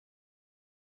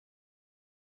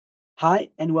Hi,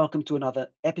 and welcome to another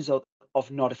episode of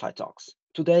NORDFY Talks.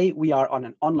 Today, we are on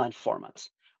an online format.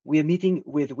 We are meeting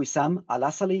with Wesam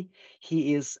Al-Asali.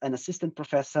 He is an assistant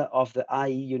professor of the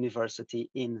IE University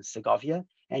in Segovia,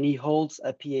 and he holds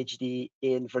a PhD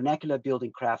in vernacular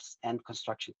building crafts and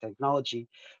construction technology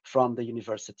from the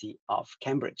University of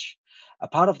Cambridge. A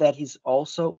part of that, he's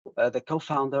also the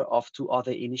co-founder of two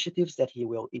other initiatives that he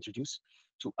will introduce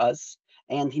to us.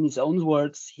 And in his own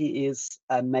words, he is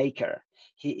a maker.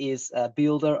 He is a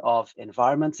builder of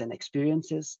environments and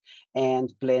experiences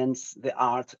and blends the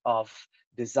art of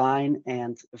design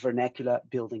and vernacular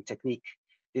building technique.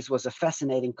 This was a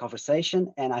fascinating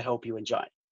conversation, and I hope you enjoy.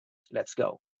 Let's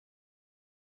go.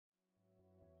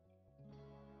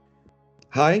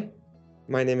 Hi,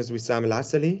 my name is Wesam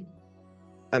Al-Asali.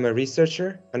 I'm a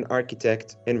researcher and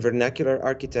architect in vernacular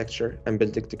architecture and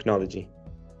building technology.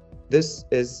 This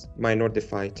is my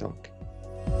NORDFY talk.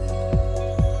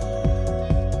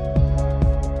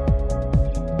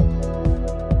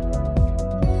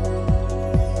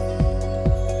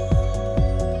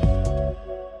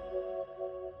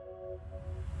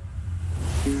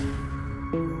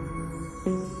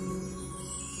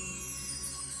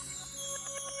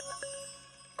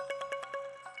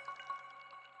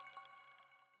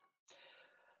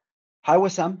 Hi,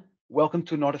 Wesam. Welcome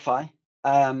to NORDFY.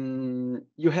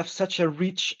 You have such a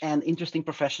rich and interesting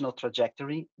professional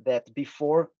trajectory that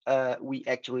before we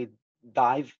actually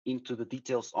dive into the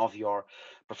details of your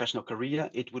professional career,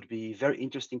 it would be very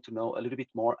interesting to know a little bit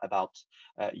more about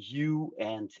you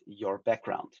and your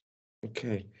background.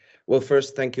 Okay. Well,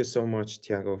 first, thank you so much,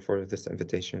 Tiago, for this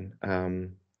invitation.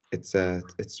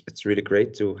 It's really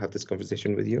great to have this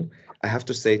conversation with you. I have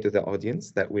to say to the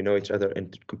audience that we know each other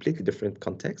in completely different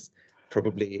contexts.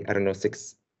 Probably, I don't know,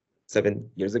 6-7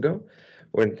 years ago,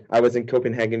 when I was in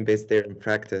Copenhagen, based there in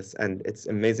practice, and it's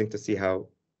amazing to see how,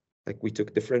 like, we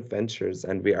took different ventures,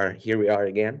 and we are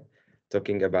again,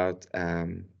 talking about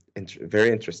very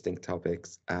interesting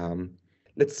topics.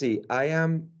 Let's see. I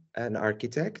am an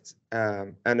architect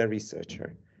and a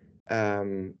researcher.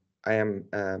 I am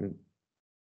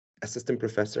assistant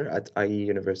professor at IE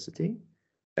University,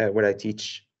 where I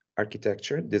teach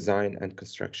architecture, design, and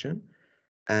construction.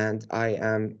 And I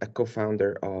am a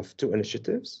co-founder of two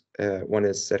initiatives. One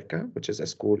is CERCA, which is a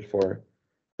school for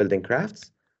building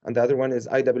crafts. And the other one is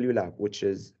IW Lab, which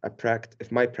is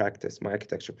my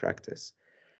architecture practice,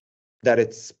 that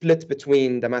it's split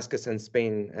between Damascus and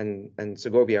Spain and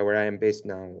Segovia, where I am based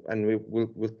now. And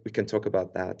we can talk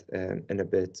about that in a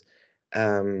bit.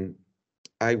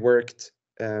 I worked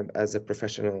as a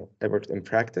professional. I worked in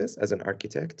practice as an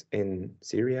architect in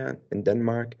Syria, in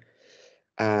Denmark.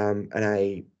 And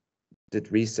I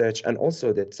did research and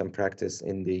also did some practice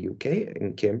in the UK,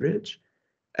 in Cambridge.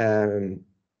 And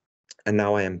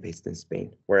now I am based in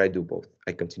Spain, where I do both.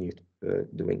 I continue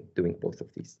doing both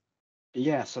of these.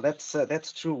 Yeah, so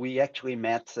that's true. We actually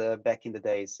met back in the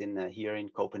days here in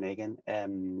Copenhagen,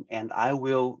 and I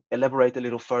will elaborate a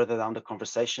little further down the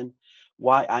conversation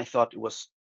why I thought it was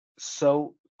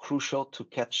so crucial to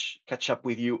catch up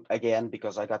with you again,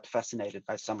 because I got fascinated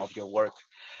by some of your work.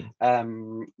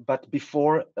 But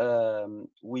before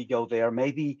we go there,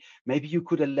 maybe you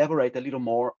could elaborate a little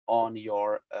more on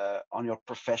your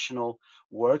professional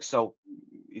work. So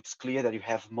it's clear that you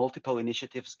have multiple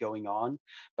initiatives going on,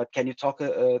 but can you talk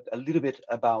a little bit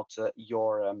about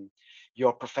your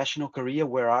professional career?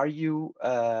 Where are you?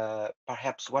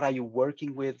 Perhaps what are you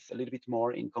working with a little bit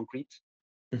more in concrete?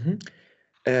 Mm-hmm.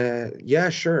 Yeah,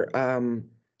 sure.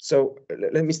 So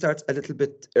let me start a little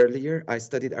bit earlier. I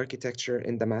studied architecture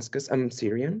in Damascus. I'm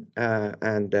Syrian,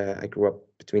 and I grew up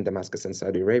between Damascus and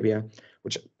Saudi Arabia,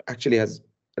 which actually has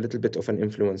a little bit of an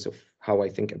influence of how I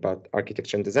think about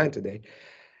architecture and design today.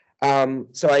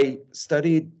 So I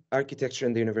studied architecture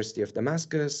in the University of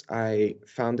Damascus. I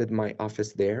founded my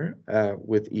office there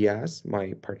with Iyas,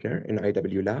 my partner in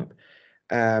IW Lab,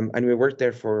 and we worked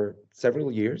there for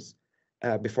several years.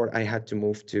 Before I had to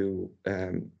move to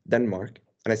Denmark.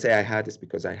 And I say I had is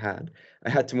because I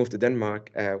had to move to Denmark,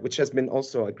 which has been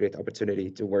also a great opportunity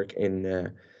to work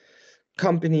in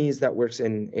companies that works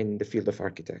in the field of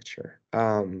architecture.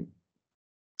 But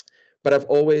I've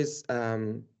always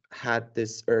had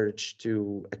this urge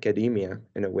to academia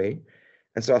in a way.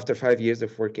 And so after 5 years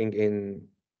of working in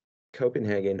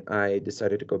Copenhagen, I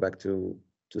decided to go back to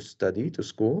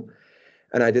school.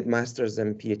 And I did master's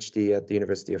and PhD at the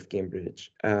University of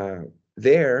Cambridge.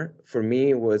 There, for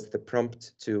me, was the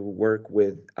prompt to work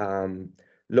with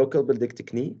local building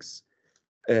techniques,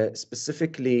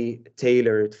 specifically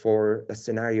tailored for a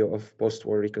scenario of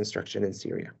post-war reconstruction in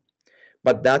Syria.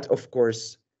 But that, of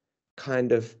course,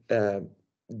 kind of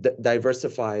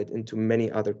diversified into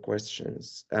many other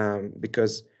questions,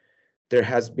 because there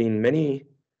has been many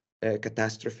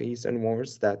catastrophes and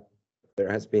wars that there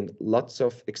has been lots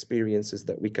of experiences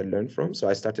that we can learn from. So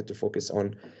I started to focus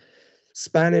on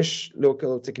Spanish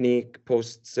local technique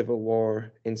post-Civil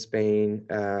War in Spain,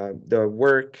 the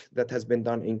work that has been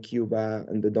done in Cuba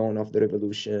and the dawn of the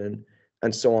revolution,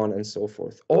 and so on and so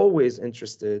forth. Always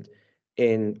interested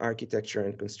in architecture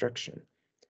and construction.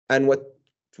 And what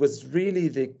was really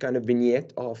the kind of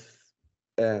vignette of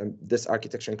this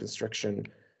architecture and construction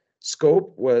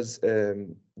scope was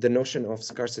the notion of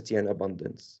scarcity and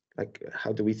abundance. Like,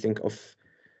 how do we think of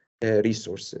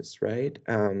resources, right?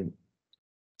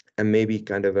 And maybe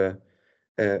kind of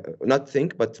not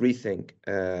think, but rethink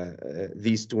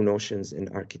these two notions in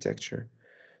architecture.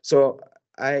 So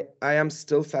I am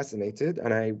still fascinated,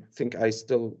 and I think I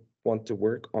still want to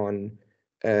work on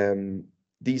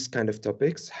these kind of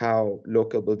topics, how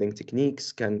local building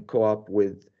techniques can co-op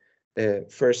with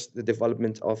first the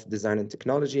development of design and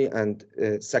technology, and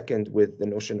second with the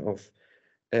notion of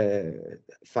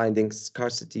finding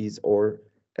scarcities or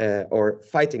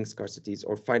fighting scarcities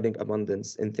or finding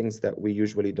abundance in things that we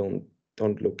usually don't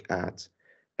look at.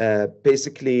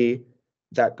 Basically,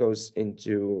 that goes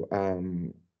into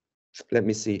let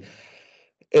me see.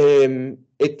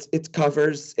 It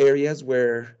covers areas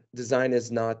where design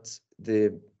is not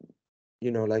the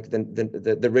like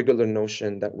the regular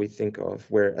notion that we think of,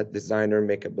 where a designer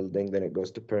make a building, then it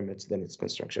goes to permits, then it's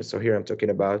construction. So here I'm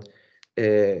talking about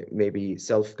maybe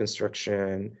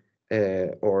self-construction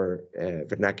or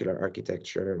vernacular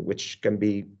architecture, which can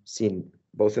be seen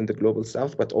both in the global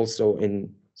south, but also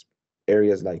in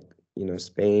areas like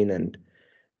Spain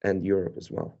and Europe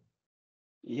as well.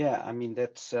 Yeah, I mean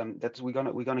that's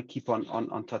we're gonna keep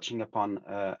on touching upon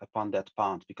that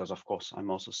part, because of course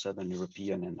I'm also Southern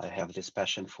European and I have this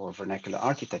passion for vernacular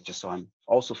architecture. So I'm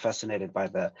also fascinated by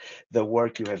the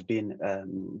work you have been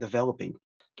developing,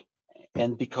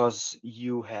 and because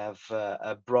you have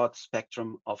a broad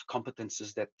spectrum of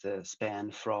competences that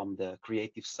span from the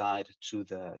creative side to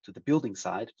the building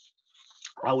side.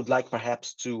 I would like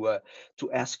perhaps to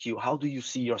ask you, how do you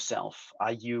see yourself?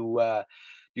 Are you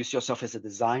do you see yourself as a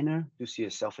designer? Do you see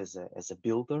yourself as a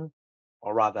builder,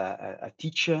 or rather a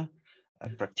teacher, a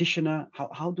practitioner?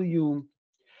 How do you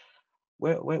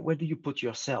where do you put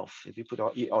yourself? If you put,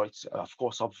 or it's of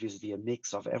course obviously a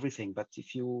mix of everything, but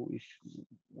if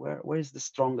where is the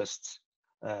strongest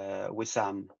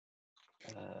Wesam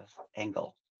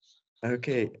angle?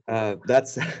 Okay,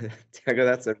 that's Tiago,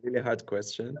 that's a really hard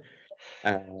question,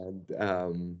 and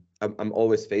I'm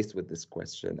always faced with this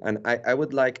question, and I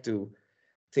would like to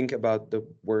think about the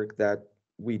work that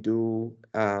we do,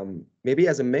 maybe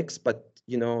as a mix, but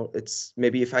it's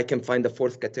maybe if I can find a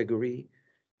fourth category,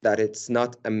 that it's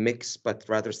not a mix, but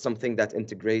rather something that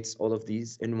integrates all of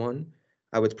these in one,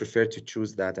 I would prefer to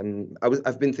choose that. And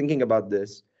I've been thinking about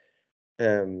this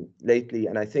lately,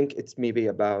 and I think it's maybe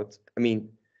about,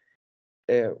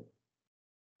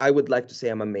 I would like to say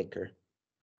I'm a maker.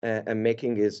 And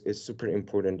making is super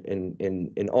important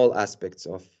in all aspects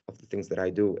of the things that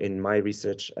I do in my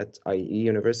research at IE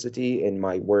University, in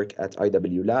my work at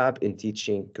IW Lab, in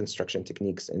teaching construction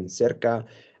techniques in CERCA.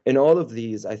 In all of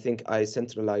these, I think I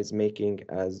centralize making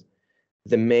as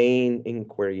the main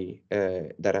inquiry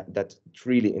that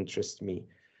really interests me.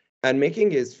 And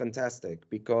making is fantastic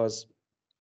because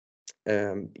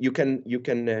you can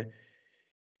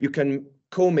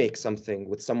co-make something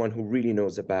with someone who really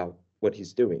knows about what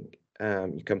he's doing.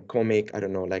 You can co-make, I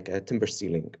don't know, like a timber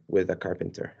ceiling with a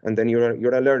carpenter, and then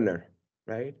you're a learner,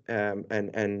 right?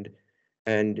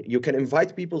 And you can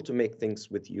invite people to make things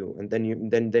with you, and then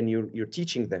you're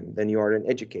teaching them. Then you are an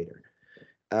educator,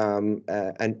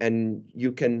 and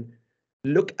you can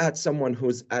look at someone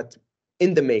who's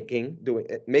in the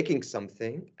making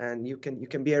something, and you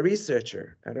can be a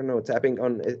researcher, I don't know, tapping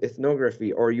on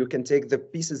ethnography, or you can take the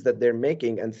pieces that they're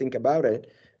making and think about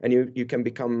it, and you can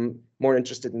become more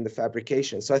interested in the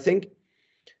fabrication. So I think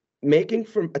making,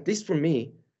 at least for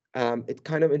me, it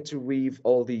kind of interweave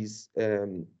all these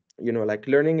like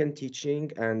learning and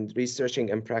teaching and researching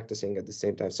and practicing at the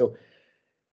same time. So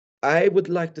I would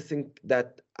like to think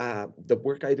that the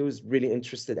work I do is really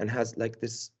interested and has like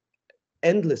this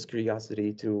endless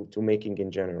curiosity to making in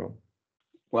general.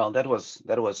 Well, that was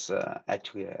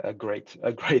actually a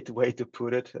great way to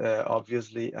put it.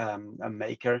 Obviously, a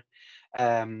maker,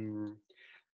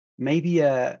 maybe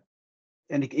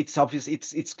and it's obvious.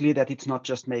 It's clear that it's not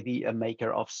just maybe a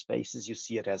maker of spaces. You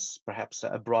see it as perhaps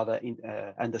a broader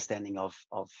understanding of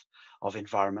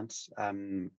environments.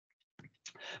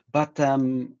 But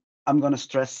I'm going to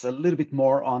stress a little bit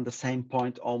more on the same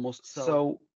point almost.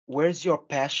 So where's your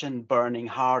passion burning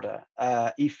harder?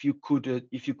 If you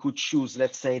could choose,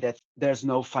 let's say that there's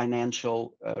no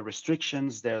financial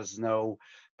restrictions, there's no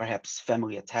perhaps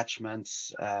family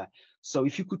attachments. So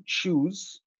if you could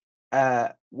choose,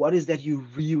 what is that you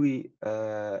really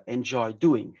enjoy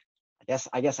doing?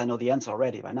 I guess I know the answer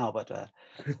already by now, but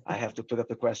I have to put up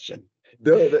the question.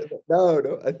 No,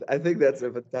 no. I think that's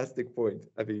a fantastic point.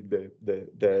 I mean,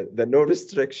 the no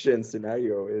restriction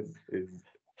scenario is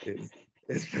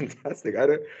is fantastic.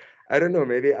 I don't know.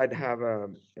 Maybe I'd have a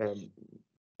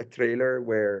trailer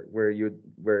where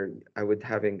I would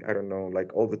having, I don't know,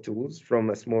 like all the tools from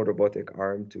a small robotic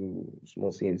arm to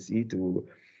small CNC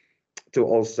to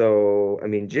also, I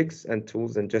mean, jigs and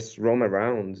tools, and just roam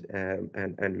around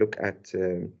and look at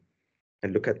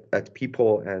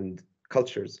people and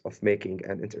cultures of making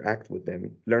and interact with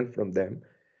them, learn from them.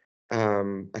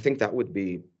 I think that would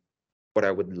be what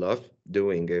I would love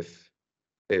doing if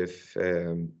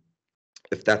um,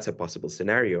 if that's a possible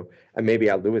scenario, and maybe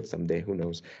I'll do it someday. Who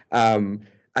knows?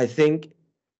 I think,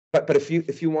 but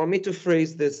if you want me to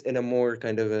phrase this in a more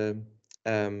kind of a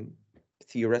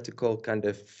theoretical kind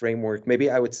of framework, maybe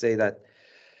I would say that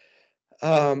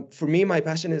for me, my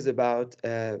passion is about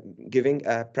giving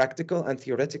a practical and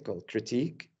theoretical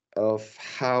critique of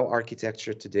how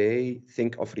architecture today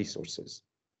think of resources.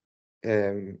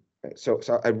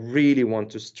 So I really want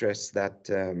to stress that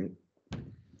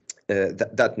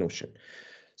that notion.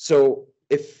 So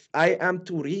if I am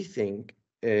to rethink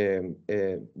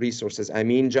resources, I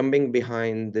mean jumping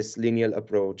behind this linear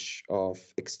approach of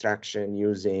extraction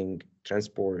using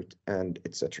transport and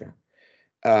etc.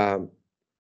 And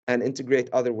integrate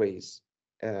other ways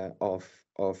of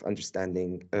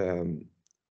understanding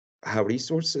how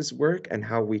resources work and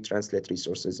how we translate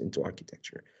resources into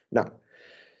architecture. Now,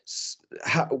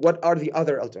 what are the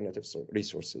other alternative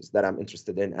resources that I'm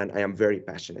interested in and I am very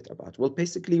passionate about? Well,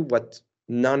 basically what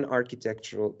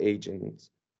non-architectural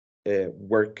agents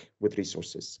work with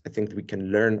resources. I think we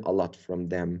can learn a lot from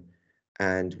them,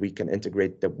 and we can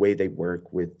integrate the way they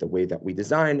work with the way that we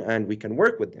design, and we can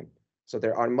work with them. So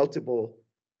there are multiple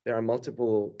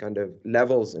kind of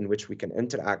levels in which we can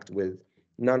interact with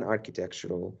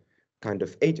non-architectural kind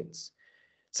of agents.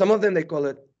 Some of them, they call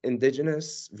it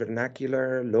indigenous,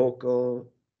 vernacular,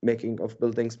 local making of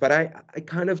buildings, but I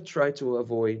kind of try to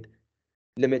avoid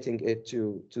limiting it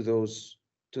to those,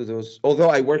 although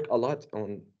I work a lot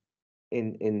on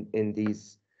in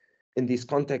these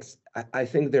contexts. I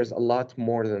think there's a lot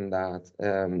more than that,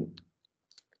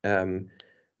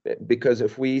 because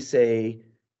if we say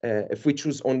if we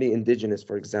choose only indigenous,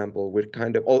 for example, we're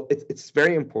kind of, it's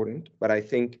very important, but I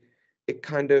think it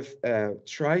kind of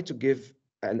try to give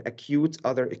an acute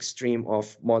other extreme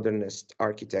of modernist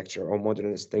architecture or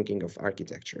modernist thinking of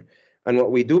architecture. And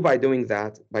what we do by doing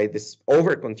that, by this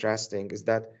over contrasting, is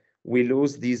that we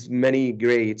lose these many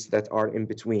grades that are in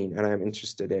between, and I'm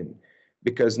interested in,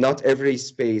 because not every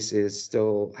space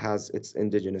still has its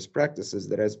indigenous practices.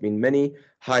 There has been many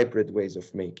hybrid ways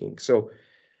of making. So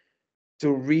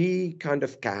to kind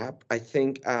of cap, I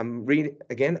think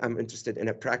again, I'm interested in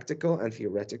a practical and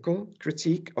theoretical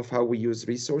critique of how we use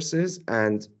resources,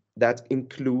 and that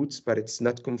includes, but it's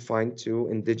not confined to,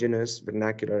 indigenous,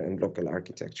 vernacular, and local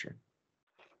architecture.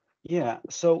 Yeah,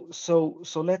 so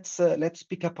let's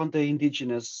pick up on the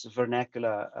indigenous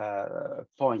vernacular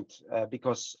point,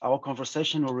 because our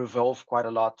conversation will revolve quite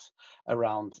a lot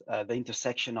around the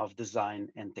intersection of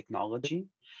design and technology.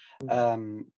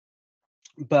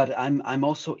 But I'm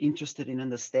also interested in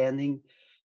understanding,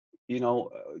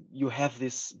 you have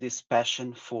this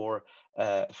passion for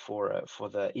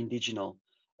the indigenous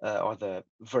or the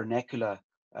vernacular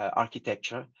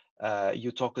architecture.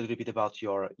 You talk a little bit about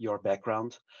your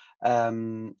background.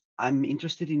 I'm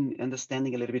interested in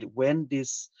understanding a little bit when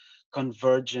this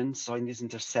convergence or in this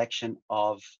intersection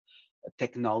of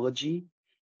technology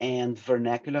and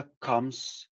vernacular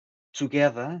comes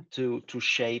together to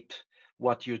shape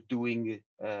what you're doing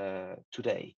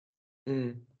today.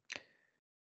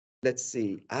 Let's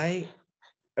see.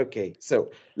 Okay,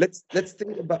 so let's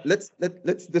think about, let's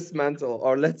dismantle,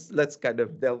 or let's kind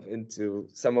of delve into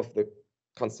some of the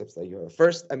concepts that you have.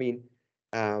 First, I mean,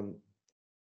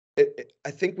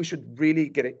 I think we should really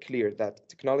get it clear that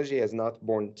technology is not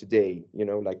born today,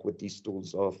 like with these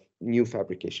tools of new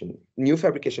fabrication. New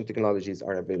fabrication technologies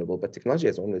are available, but technology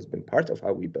has always been part of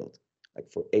how we build, like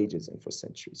for ages and for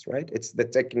centuries, right? It's the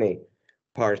techne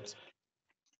part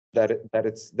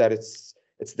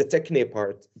it's the techne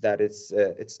part that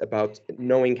it's about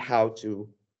knowing how to,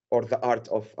 or the art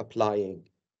of applying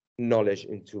knowledge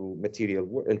into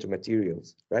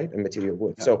materials, right, and material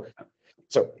work.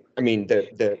 So I mean,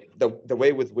 the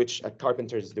way with which a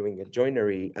carpenter is doing a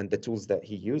joinery and the tools that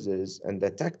he uses and the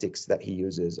tactics that he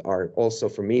uses are also,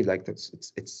 for me, like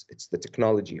it's the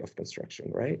technology of construction,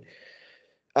 right?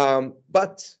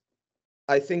 But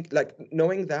I think, like,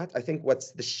 knowing that, I think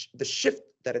what's the shift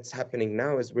that it's happening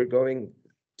now is we're going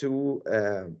to,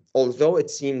 although it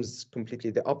seems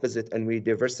completely the opposite, and we're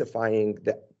diversifying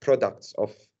the products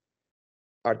of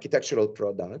architectural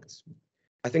products,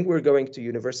 I think we're going to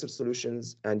universal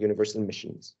solutions and universal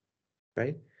machines,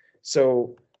 right?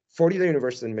 So for the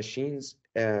universal machines,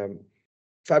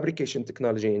 fabrication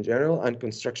technology in general and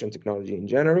construction technology in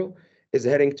general is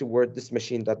heading toward this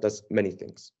machine that does many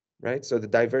things, right? So the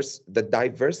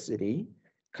diversity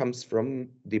comes from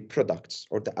the products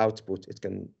or the output. It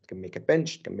can make a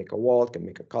bench, it can make a wall, it can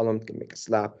make a column, it can make a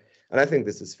slab. And I think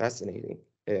this is fascinating,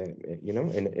 you know,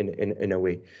 in a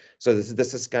way. So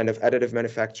this is kind of additive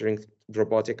manufacturing,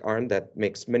 robotic arm that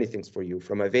makes many things for you,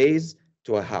 from a vase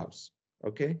to a house,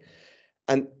 okay?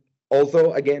 And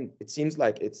although, again, it seems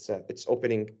like it's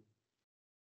opening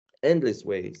endless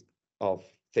ways of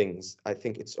things, I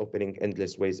think it's opening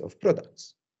endless ways of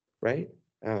products, right?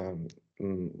 But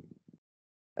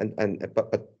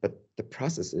the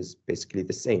process is basically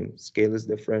the same. Scale is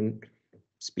different,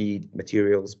 speed,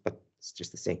 materials, but it's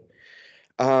just the same.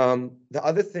 The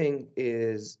other thing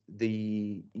is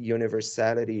the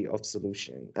universality of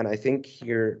solution. And I think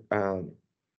here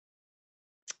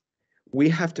we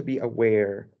have to be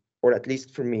aware, or at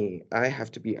least for me, I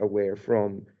have to be aware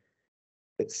from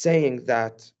saying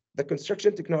that the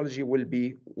construction technology will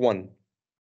be one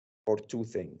or two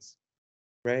things,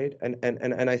 right?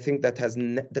 And I think that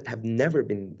have never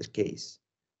been the case.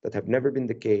 That have never been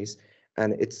the case.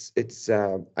 And it's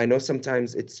I know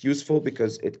sometimes it's useful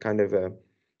because it kind of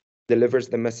delivers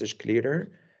the message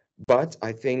clearer, but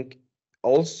I think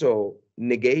also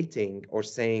negating or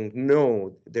saying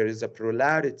no, there is a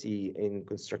plurality in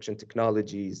construction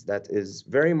technologies that is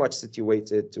very much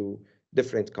situated to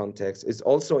different contexts is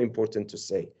also important to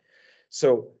say.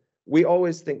 So we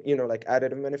always think, you know, like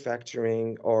additive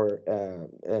manufacturing or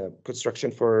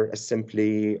construction for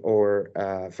assembly or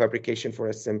fabrication for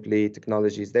assembly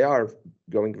technologies, they are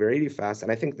going very fast.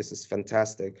 And I think this is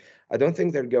fantastic. I don't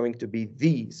think they're going to be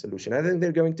the solution. I think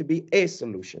they're going to be a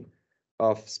solution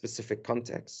of specific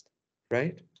context,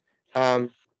 right?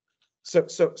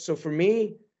 So for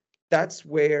me, that's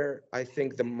where I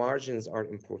think the margins are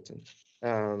important.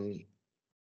 And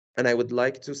I would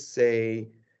like to say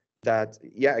that,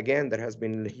 yeah, again, there has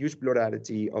been a huge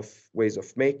plurality of ways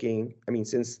of making. I mean,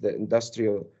 since the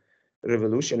Industrial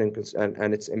Revolution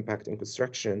and its impact in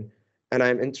construction. And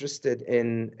I'm interested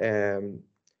in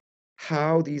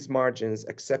how these margins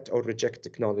accept or reject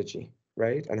technology,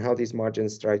 right? And how these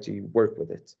margins try to work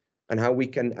with it, and how we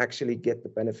can actually get the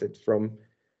benefit from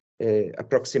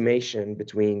approximation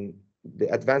between the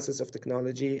advances of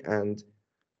technology and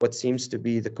what seems to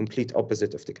be the complete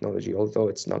opposite of technology, although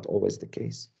it's not always the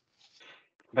case.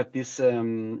 But this,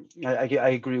 I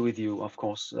agree with you, of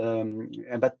course.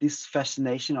 But this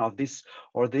fascination of this,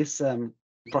 or this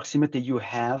proximity you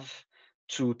have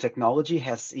to technology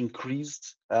has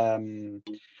increased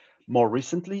more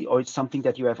recently, or it's something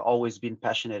that you have always been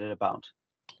passionate about?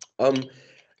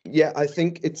 Yeah, I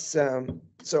think it's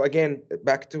so again,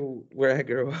 back to where I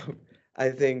grew up. I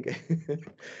think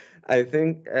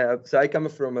so I come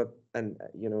from an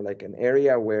you know, like an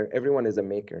area where everyone is a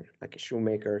maker, like a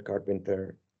shoemaker,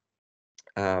 carpenter,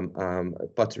 a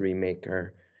pottery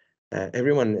maker.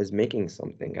 Everyone is making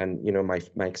something, and you know, my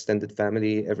extended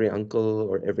family, every uncle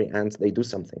or every aunt, they do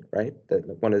something, right?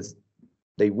 One is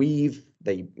they weave,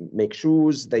 they make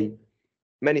shoes, they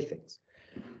many things.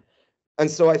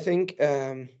 And so I think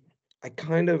I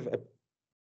kind of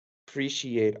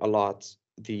appreciate a lot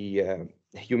the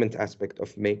human aspect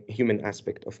of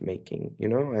making, you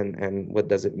know, and what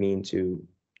does it mean to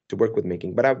work with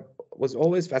making. But I was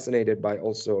always fascinated by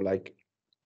also like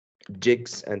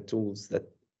jigs and tools that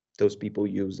those people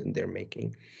use in their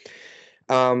making.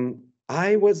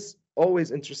 I was always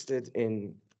interested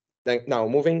in, like, now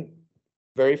moving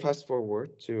very fast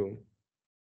forward to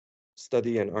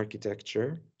study an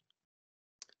architecture.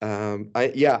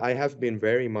 I have been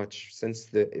very much since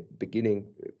the beginning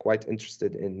quite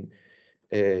interested in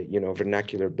you know,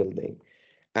 vernacular building.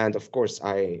 And of course,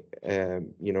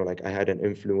 you know, like I had an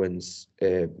influence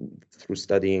through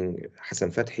studying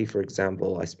Hassan Fathi, for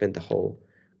example. I spent the whole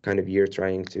kind of year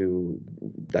trying to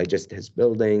digest his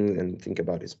building and think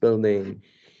about his building.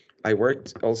 I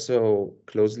worked also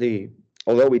closely,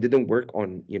 although we didn't work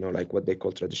on, you know, like what they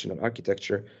call traditional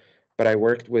architecture, but I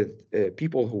worked with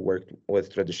people who worked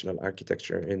with traditional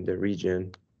architecture in the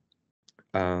region.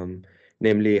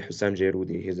 namely Hussam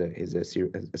Jairudi. He's a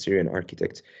Syrian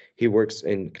architect. He works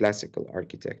in classical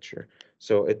architecture.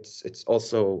 So it's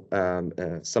also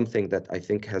something that I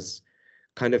think has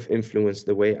kind of influenced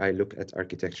the way I look at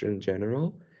architecture in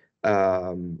general.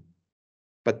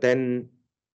 But then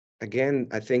again,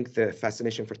 I think the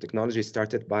fascination for technology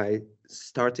started by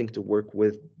starting to work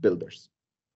with builders,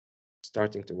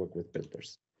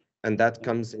 and that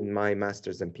comes in my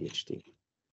master's and PhD.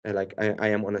 Like I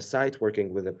am on a site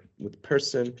working with a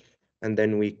person, and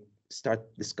then we start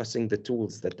discussing the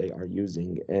tools that they are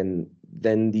using, and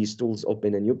then these tools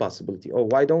open a new possibility. Oh,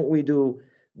 why don't we do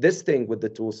this thing with the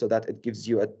tool so that it gives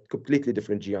you a completely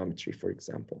different geometry, for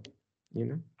example, you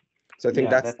know? So I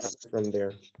think Yeah, that's from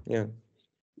there. Yeah.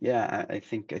 Yeah, I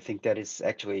think that is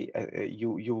actually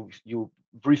you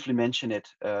briefly mentioned it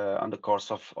on the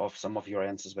course of some of your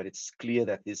answers, but it's clear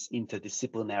that this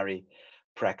interdisciplinary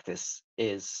practice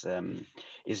is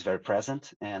very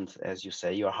present, and as you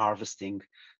say, you're harvesting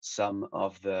some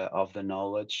of the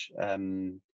knowledge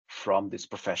from these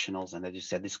professionals, and as you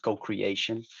said, this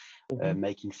co-creation,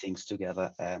 making things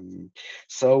together.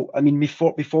 So, I mean,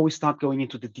 before we start going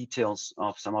into the details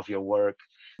of some of your work,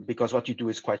 because what you do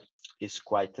is quite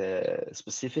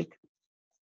specific,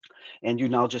 and you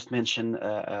now just mentioned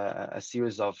a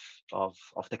series of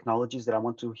technologies that I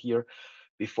want to hear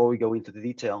before we go into the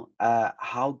detail.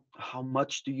 How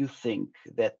much do you think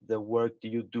that the work that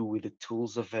you do with the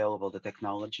tools available, the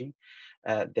technology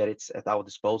that it's at our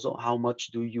disposal, how much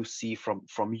do you see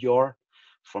from your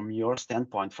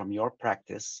standpoint, from your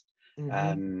practice?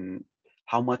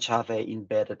 How much are they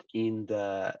embedded in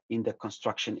the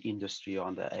construction industry,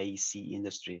 on the AEC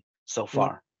industry so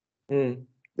far? Mm.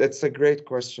 That's a great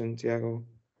question, Tiago.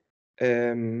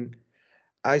 Um,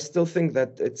 I still think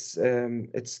that it's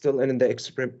still in the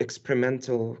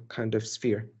experimental kind of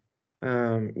sphere.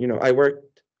 I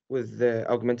worked with the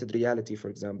augmented reality, for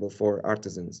example, for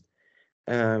artisans.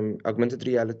 Augmented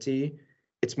reality,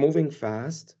 it's moving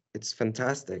fast. It's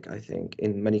fantastic, I think,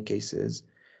 in many cases.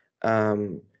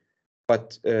 Um,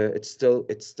 but it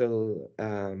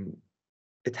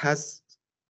has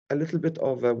a little bit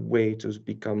of a way to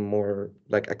become more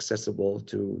like accessible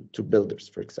to builders,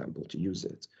 for example, to use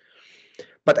it.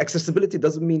 But accessibility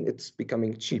doesn't mean it's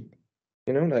becoming cheap.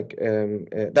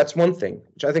 That's one thing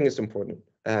which I think is important.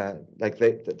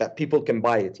 That people can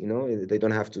buy it. They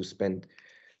don't have to spend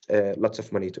lots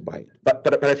of money to buy it.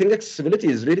 But I think accessibility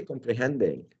is really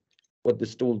comprehending what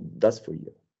this tool does for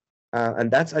you,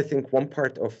 and that's, I think, one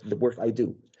part of the work I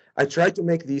do. I try to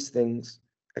make these things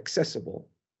accessible.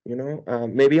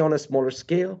 Maybe on a smaller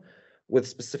scale with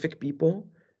specific people,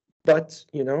 but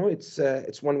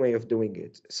it's one way of doing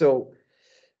it. So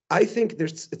I think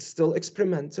it's still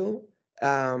experimental,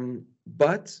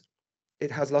 but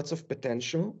it has lots of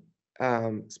potential,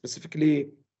 specifically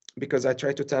because I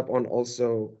try to tap on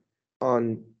also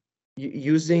on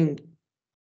using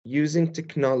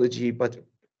technology, but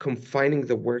confining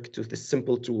the work to the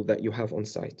simple tool that you have on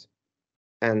site.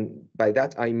 And by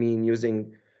that, I mean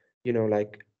using,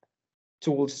 like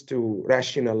tools to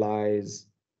rationalize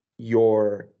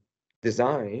your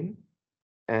design,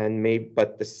 and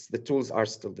but the tools are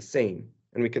still the same.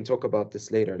 And we can talk about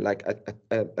this later. Like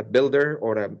a builder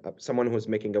or someone who's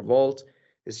making a vault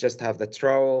is just have the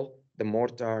trowel, the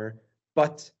mortar,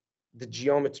 but the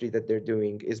geometry that they're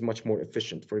doing is much more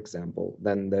efficient, for example,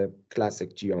 than the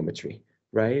classic geometry,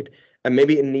 right? And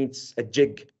maybe it needs a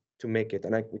jig to make it.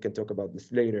 And we can talk about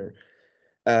this later.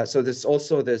 So there's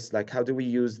also this, like, how do we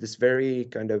use this very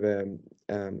kind of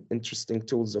interesting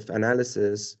tools of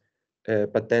analysis,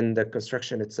 but then the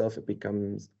construction itself,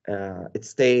 it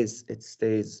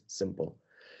stays simple.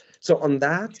 So on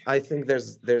that, I think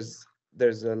there's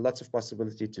lots of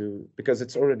possibility because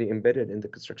it's already embedded in the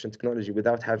construction technology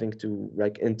without having to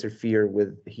like interfere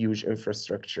with huge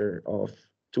infrastructure of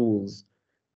tools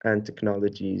and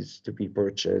technologies to be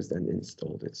purchased and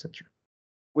installed, etc.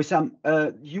 Wissam,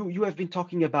 you have been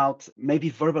talking about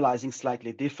maybe verbalizing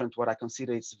slightly different what I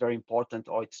consider is very important,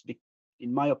 or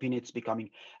in my opinion, it's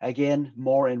becoming again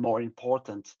more and more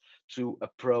important to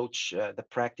approach the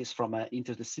practice from an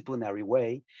interdisciplinary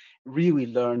way, really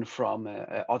learn from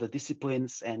other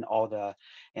disciplines and other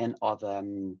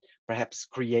perhaps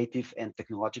creative and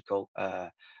technological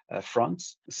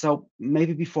fronts. So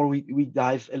maybe before we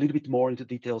dive a little bit more into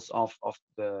details of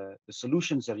the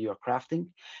solutions that you are crafting,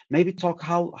 maybe talk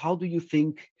how do you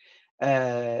think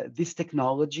this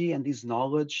technology and this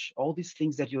knowledge, all these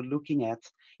things that you're looking at,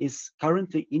 is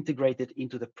currently integrated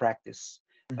into the practice?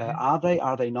 Are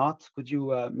they not? Could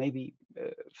you maybe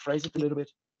phrase it a little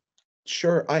bit?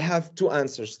 Sure, I have two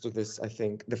answers to this, I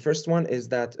think. The first one is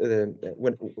that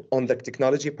when on the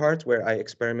technology part, where I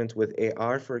experiment with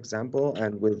AR, for example,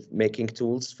 and with making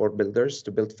tools for builders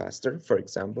to build faster, for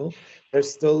example,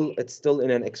 it's still in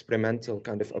an experimental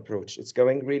kind of approach. It's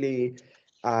going really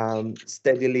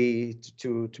steadily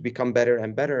to become better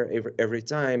and better every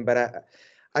time. But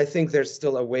I think there's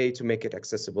still a way to make it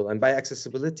accessible. And by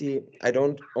accessibility, I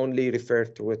don't only refer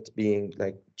to it being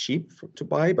like cheap to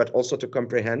buy, but also to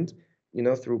comprehend,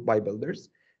 through by builders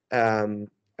on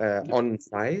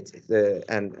site,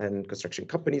 and construction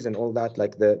companies and all that,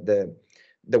 like the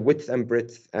width and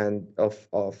breadth and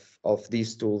of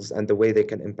these tools and the way they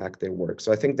can impact their work.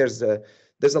 So I think there's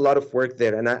a lot of work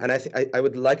there, and I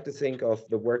would like to think of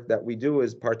the work that we do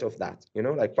as part of that,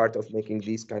 like part of making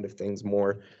these kind of things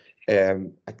more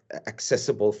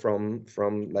accessible from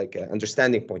like an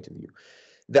understanding point of view.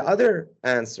 The other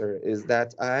answer is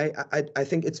that I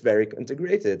think it's very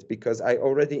integrated, because I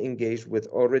already engage with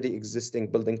already existing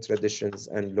building traditions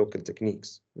and local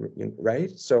techniques,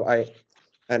 right? So I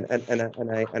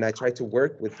try to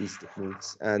work with these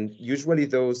techniques, and usually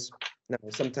those, now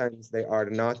sometimes they are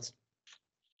not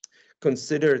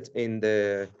considered in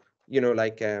the,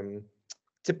 like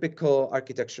typical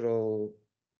architectural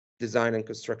design and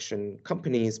construction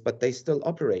companies, but they still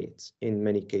operate in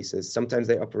many cases. Sometimes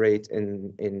they operate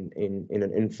in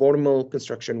an informal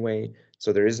construction way,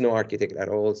 so there is no architect at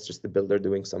all, it's just the builder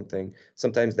doing something.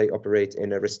 Sometimes they operate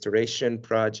in a restoration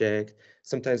project.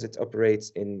 Sometimes it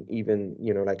operates in even,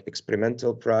 like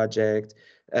experimental project.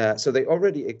 So they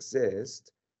already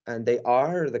exist, and they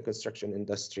are the construction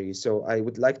industry. So I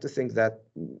would like to think that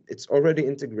it's already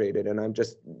integrated, and I'm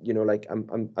just, like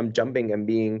I'm jumping and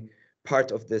being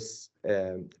part of this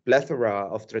plethora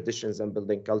of traditions and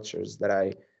building cultures that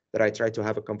I try to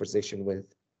have a conversation with.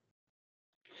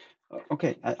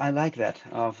 Okay, I like that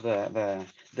of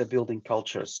the building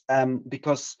cultures,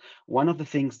 because one of the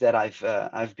things that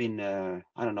I've been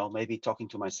I don't know, maybe talking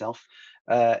to myself,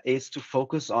 is to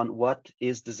focus on what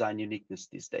is design uniqueness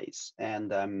these days.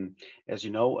 And as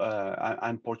you know,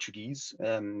 I'm Portuguese,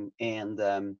 and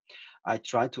I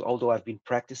try to, although I've been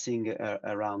practicing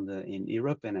around in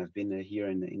Europe, and I've been here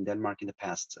in Denmark in the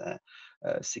past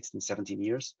 16, 17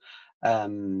 years.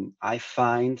 I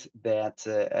find that,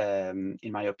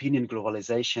 in my opinion,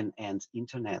 globalization and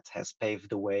internet has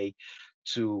paved the way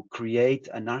to create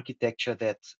an architecture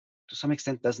that, to some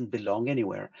extent, doesn't belong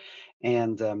anywhere.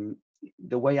 And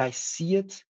the way I see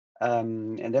it,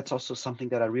 and that's also something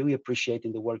that I really appreciate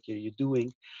in the work you're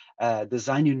doing,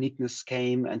 design uniqueness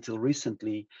came until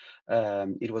recently.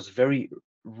 It was very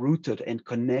rooted and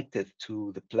connected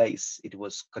to the place. It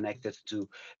was connected to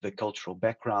the cultural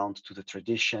background, to the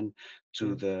tradition,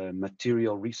 to the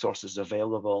material resources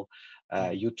available.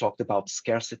 You talked about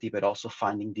scarcity, but also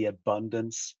finding the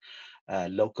abundance,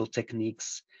 local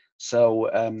techniques. So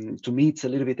to me, it's a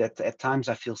little bit, at times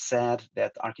I feel sad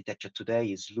that architecture today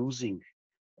is losing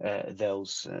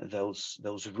those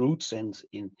roots. And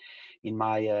in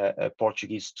my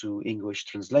Portuguese to English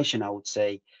translation, I would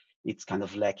say it's kind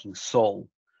of lacking soul.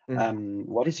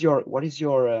 What is your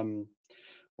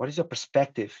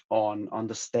perspective on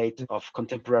the state of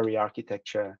contemporary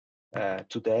architecture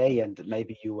today? And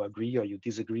maybe you agree or you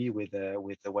disagree with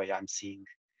the way I'm seeing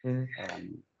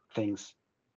things.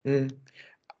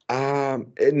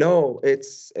 No,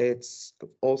 it's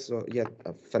also, yeah,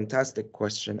 a fantastic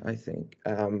question, I think,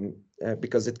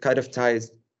 because it kind of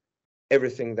ties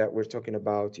everything that we're talking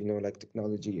about, like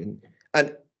technology,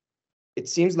 and it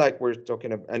seems like we're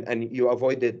talking about, and you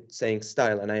avoided saying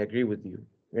style, and I agree with you.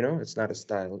 It's not a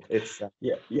style. It's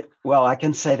Yeah. Well, I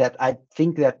can say that I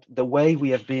think that the way we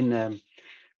have been,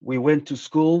 we went to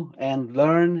school and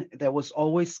learn, there was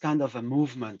always kind of a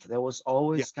movement. There was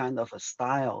always kind of a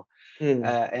style.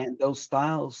 And those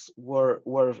styles were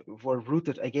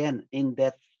rooted again in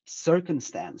that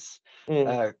circumstance,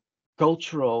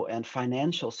 cultural and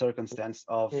financial circumstance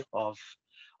of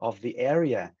the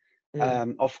area.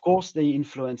 Of course, they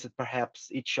influenced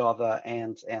perhaps each other,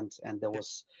 and there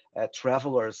was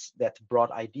travelers that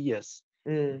brought ideas,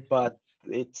 but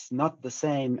it's not the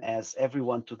same as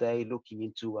everyone today looking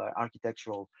into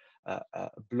architectural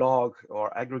blog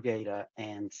or aggregator,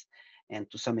 and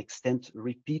to some extent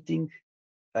repeating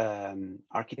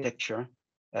architecture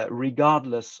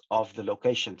regardless of the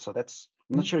location. So that's,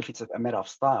 I'm not sure if it's a matter of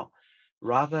style.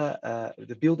 Rather,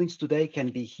 the buildings today can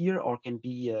be here or can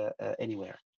be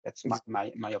anywhere. That's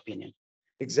my opinion.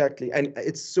 Exactly. And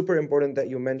it's super important that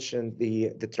you mentioned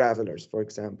the travelers, for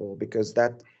example, because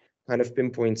that kind of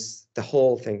pinpoints the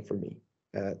whole thing for me,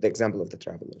 the example of the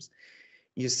travelers.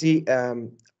 You see,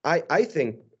 I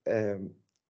think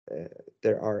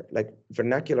there are like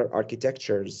vernacular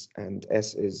architectures, and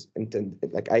S is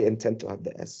intended, like I intend to have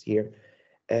the S here,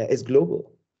 is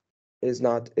global. It's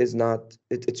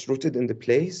rooted in the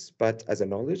place, but as a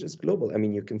knowledge is global. I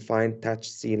mean, you can find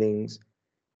thatched ceilings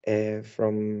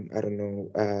from, I don't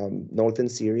know, northern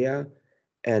Syria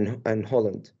and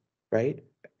Holland, right?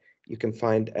 You can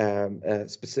find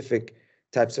specific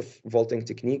types of vaulting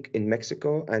technique in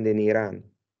Mexico and in Iran,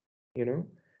 you know?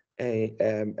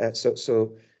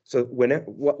 So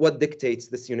what dictates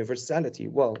this universality?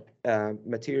 Well,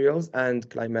 materials and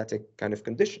climatic kind of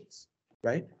conditions,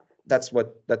 right?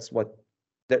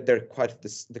 They're quite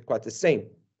the same.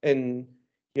 And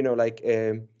like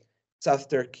South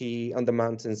Turkey on the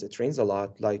mountains, it rains a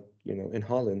lot, like in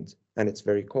Holland, and it's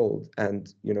very cold.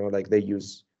 And like they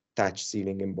use thatch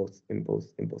ceiling in both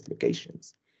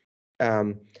locations.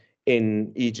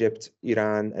 In Egypt,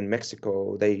 Iran, and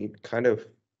Mexico, they kind of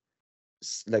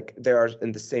like they are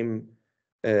in the same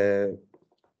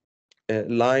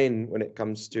line when it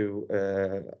comes to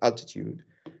altitude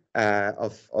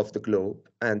of the globe,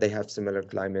 and they have similar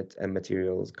climate and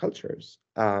materials cultures.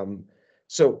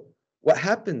 So what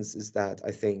happens is that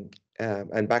I think,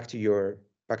 and back to your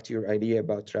idea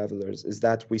about travelers, is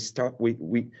that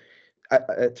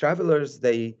travelers,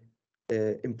 they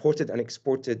imported and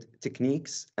exported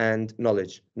techniques and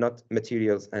knowledge, not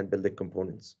materials and building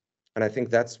components. And I think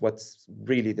that's what's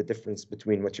really the difference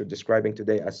between what you're describing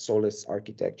today as soulless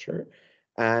architecture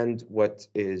and what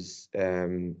is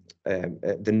the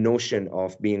notion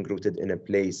of being rooted in a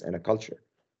place and a culture,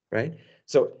 right?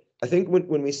 So I think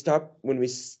when we start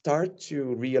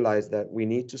to realize that we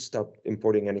need to stop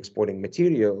importing and exporting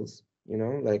materials,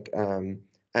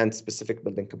 and specific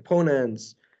building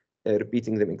components,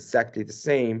 repeating them exactly the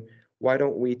same, why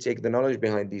don't we take the knowledge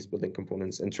behind these building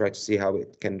components and try to see how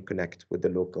it can connect with the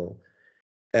local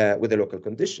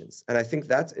conditions? And I think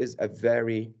that is a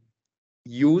very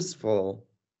useful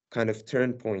kind of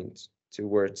turn point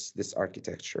towards this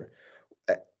architecture.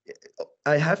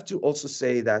 I have to also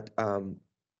say that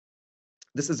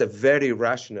this is a very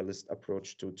rationalist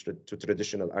approach to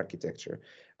traditional architecture.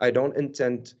 I don't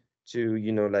intend to,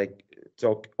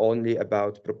 talk only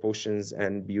about proportions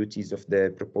and beauties of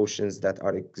the proportions that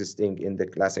are existing in the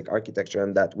classic architecture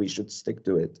and that we should stick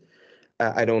to it.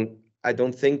 I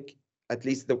don't think, at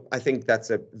least I think that's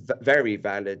a very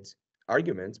valid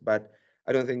argument, but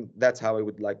I don't think that's how I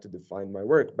would like to define my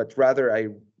work. But rather, I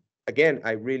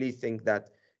really think that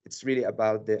it's really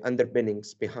about the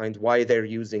underpinnings behind why they're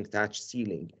using thatched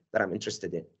ceiling that I'm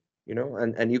interested in,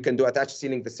 and you can do a thatched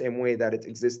ceiling the same way that it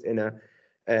exists in a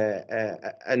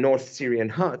North Syrian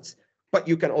hut, but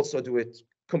you can also do it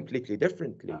completely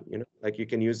differently, like you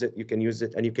can use it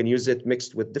and you can use it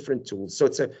mixed with different tools. So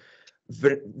it's a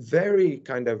very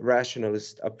kind of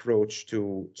rationalist approach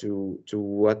to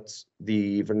what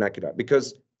the vernacular,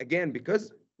 because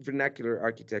vernacular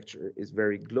architecture is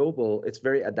very global, it's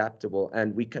very adaptable,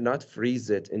 and we cannot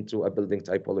freeze it into a building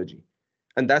typology.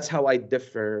 And that's how I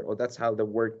differ, or that's how the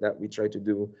work that we try to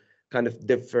do kind of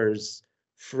differs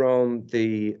from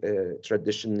the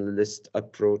traditionalist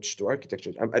approach to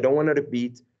architecture. I don't want to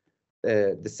repeat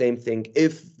the same thing.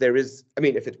 If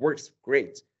it works,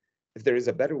 great. If there is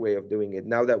a better way of doing it,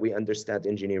 now that we understand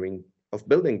engineering of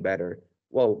building better,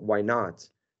 well, why not?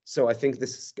 So I think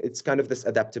it's kind of this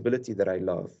adaptability that I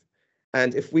love.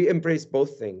 And if we embrace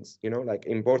both things, like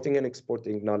importing and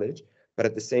exporting knowledge, but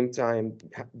at the same time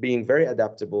being very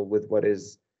adaptable with what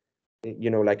is,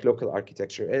 like local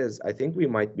architecture is, I think we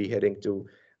might be heading to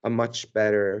a much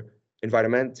better,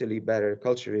 environmentally better,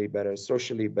 culturally better,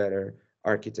 socially better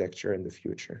architecture in the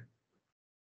future.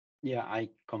 Yeah, I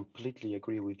completely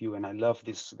agree with you, and I love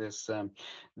this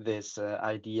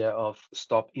idea of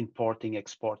stop importing,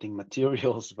 exporting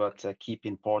materials, but keep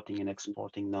importing and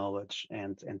exporting knowledge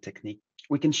and technique.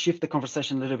 We can shift the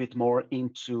conversation a little bit more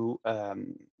into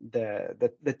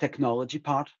the technology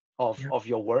part of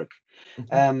your work,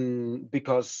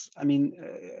 because I mean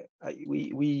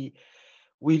we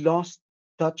lost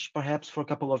touch perhaps for a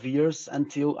couple of years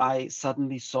until I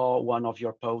suddenly saw one of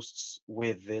your posts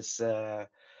with this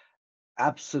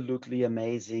absolutely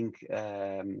amazing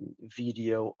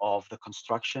video of the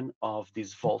construction of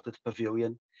this vaulted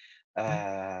pavilion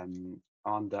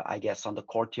on the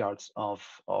courtyards of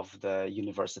the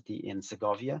university in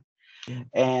Segovia.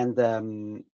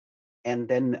 And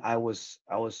then I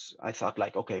thought,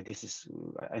 like, okay, this is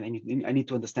I need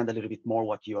to understand a little bit more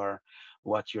what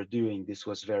you're doing. This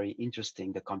was very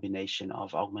interesting, the combination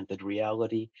of augmented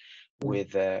reality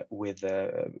with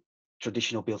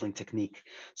traditional building technique.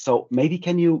 So maybe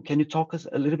can you talk us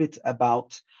a little bit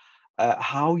about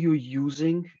how you're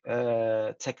using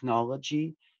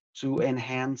technology to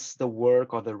enhance the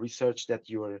work or the research that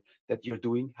you're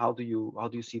doing? How do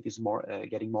you see this more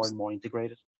getting more and more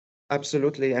integrated?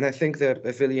 Absolutely, and I think the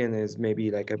pavilion is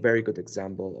maybe like a very good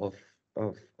example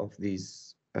of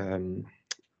these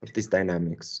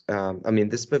dynamics. I mean,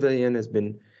 this pavilion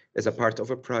is a part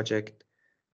of a project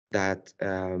that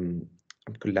I'm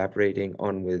collaborating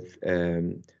on with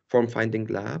Form Finding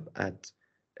Lab at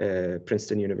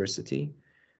Princeton University,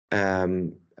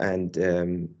 and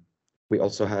we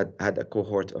also had a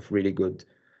cohort of really good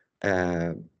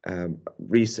uh,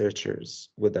 researchers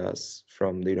with us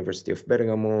from the University of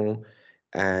Bergamo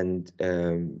and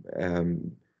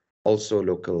also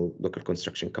local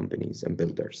construction companies and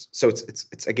builders. So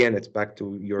it's again, it's back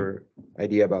to your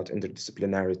idea about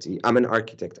interdisciplinarity. I'm an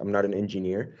architect. I'm not an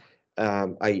engineer.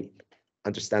 I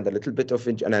understand a little bit of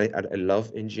and I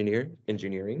love engineering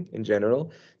in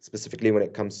general, specifically when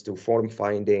it comes to form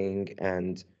finding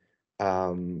and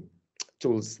um,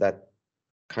 tools that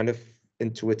kind of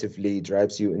intuitively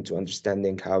drives you into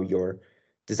understanding how your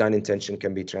design intention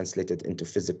can be translated into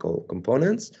physical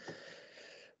components.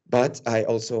 But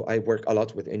I work a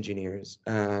lot with engineers,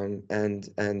 and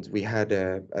we had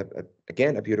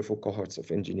again a beautiful cohorts of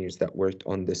engineers that worked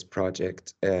on this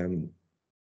project.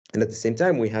 And at the same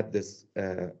time, we had this.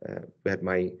 We had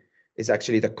my is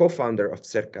actually the co-founder of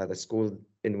CERCA, the school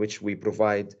in which we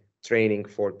provide training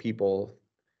for people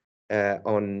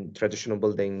on traditional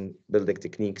building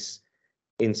techniques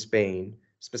in Spain,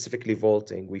 specifically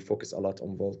vaulting. We focus a lot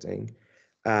on vaulting.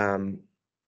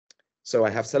 So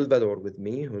I have Salvador with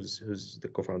me, who's the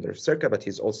co-founder of CERCA, but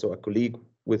he's also a colleague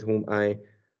with whom I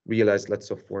realized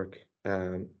lots of work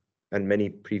and many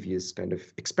previous kind of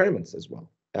experiments as well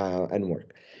and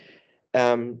work.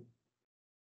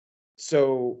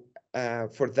 So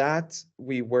for that,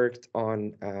 we worked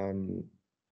on,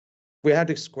 we had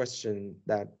this question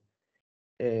that,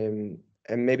 and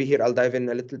maybe here I'll dive in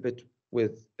a little bit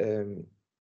with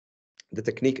the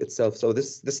technique itself. So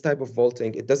this type of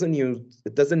vaulting, it doesn't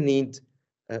need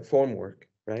formwork,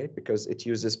 right? Because it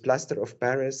uses plaster of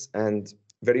Paris and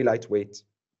very lightweight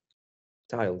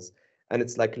tiles, and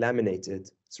it's like laminated.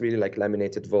 It's really like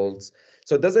laminated vaults.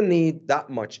 So it doesn't need that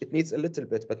much. It needs a little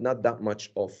bit, but not that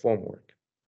much of formwork.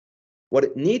 What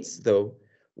it needs, though,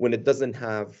 when it doesn't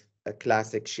have a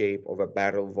classic shape of a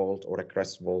barrel vault or a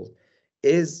crest vault,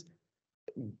 is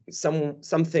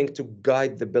something to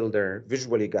guide the builder,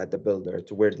 visually guide the builder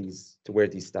to where these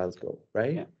styles go,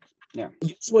 right? Yeah. Yeah.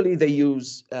 Usually they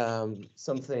use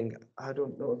something, I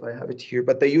don't know if I have it here,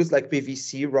 but they use like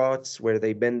PVC rods where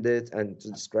they bend it and to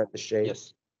describe the shape.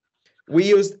 Yes. We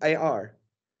used AR,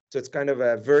 so it's kind of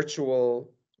a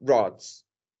virtual rods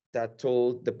that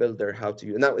told the builder how to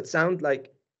use. Now it sounds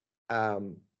like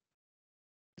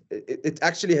it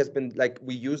actually has been like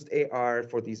we used AR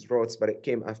for these roads, but it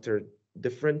came after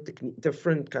different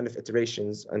kind of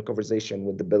iterations and conversation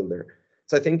with the builder.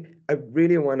 So I think I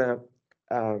really want to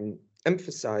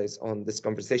emphasize on this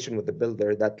conversation with the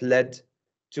builder that led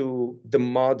to the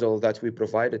model that we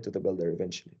provided to the builder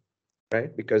eventually,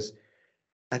 right? Because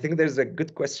I think there's a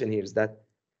good question here is that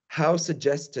how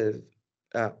suggestive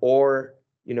or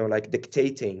like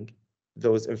dictating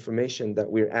those information that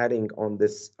we're adding on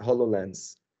this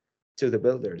HoloLens to the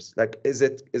builders? Like, is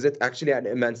it actually an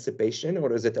emancipation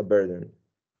or is it a burden?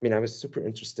 I mean, I was super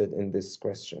interested in this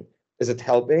question. Is it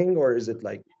helping or is it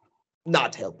like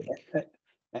not helping?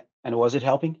 And was it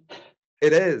helping?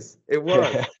 It is. It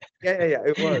was. Yeah.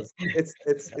 It was.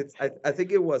 I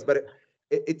think it was, but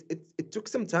it took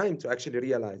some time to actually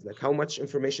realize like how much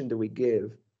information do we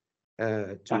give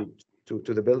to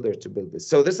the builder to build this.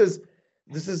 So this is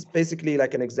basically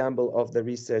like an example of the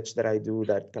research that I do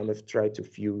that kind of try to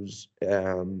fuse,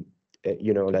 building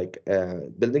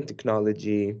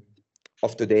technology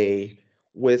of today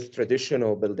with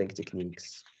traditional building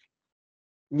techniques.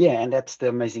 Yeah, and that's the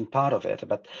amazing part of it.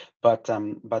 But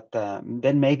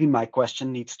then maybe my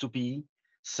question needs to be: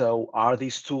 so are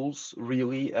these tools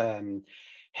really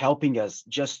helping us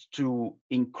just to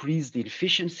increase the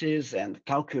efficiencies and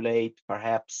calculate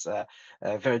perhaps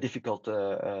very difficult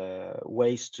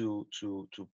ways to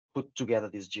put together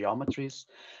these geometries?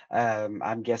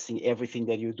 I'm guessing everything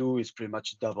that you do is pretty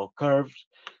much double curved.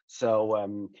 So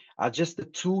are just the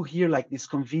tool here like this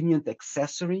convenient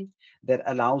accessory that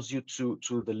allows you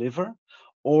to deliver,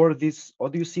 or do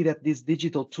you see that these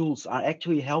digital tools are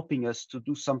actually helping us to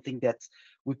do something that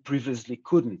we previously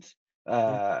couldn't?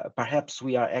 Perhaps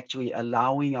we are actually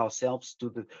allowing ourselves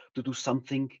to do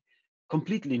something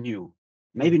completely new.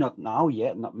 Maybe not now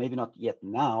yet, maybe not yet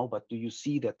now, but do you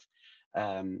see that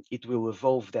it will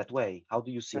evolve that way? How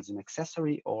do you see it? As an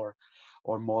accessory or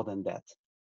more than that?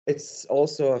 It's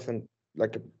also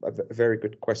like a very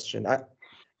good question.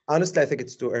 Honestly, I think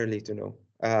it's too early to know.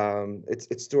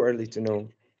 It's too early to know.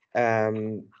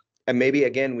 And maybe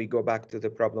again we go back to the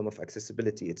problem of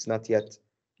accessibility. It's not yet,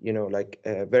 like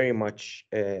very much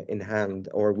in hand,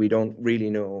 or we don't really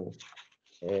know.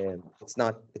 It's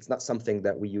not something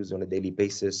that we use on a daily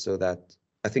basis. So that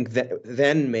I think that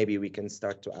then maybe we can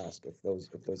start to ask if those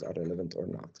are relevant or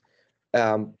not.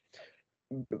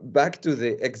 Back to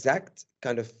the exact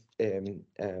kind of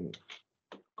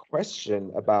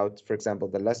question about, for example,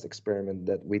 the last experiment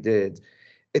that we did,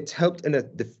 it helped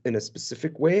in a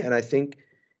specific way. And I think,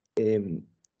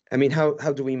 I mean, how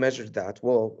do we measure that?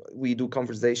 Well, we do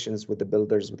conversations with the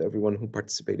builders, with everyone who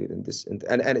participated in this, and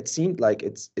it seemed like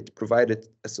it provided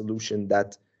a solution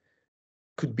that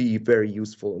could be very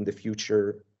useful in the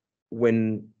future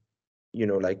when,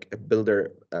 like a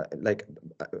builder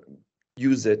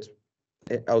use it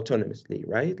autonomously,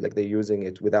 right? Like they're using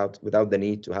it without the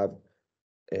need to have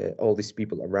all these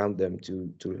people around them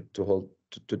to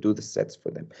do the sets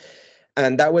for them.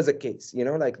 And that was a case,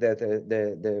 like the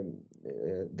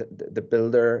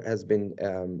builder has been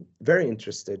very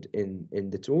interested in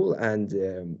the tool, and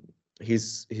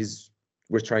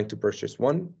we're trying to purchase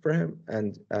one for him,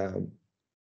 and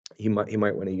he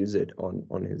might want to use it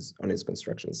on his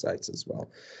construction sites as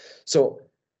well. So,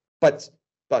 but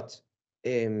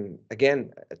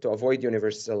again, to avoid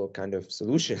universal kind of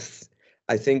solutions,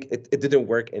 I think it didn't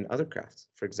work in other crafts.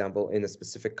 For example, in a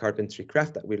specific carpentry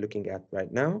craft that we're looking at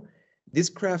right now, this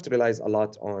craft relies a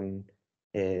lot on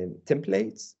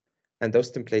templates, and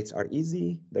those templates are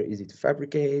easy. They're easy to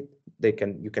fabricate.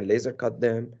 You can laser cut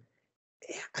them.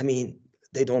 I mean,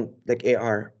 they don't, like,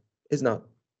 AR is not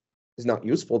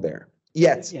useful there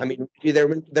yet. Yeah. I mean,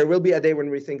 there will be a day when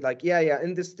we think like, yeah,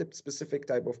 in this specific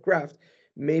type of craft,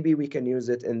 maybe we can use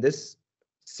it in this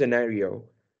scenario,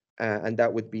 and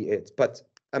that would be it. But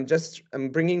I'm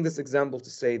bringing this example to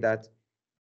say that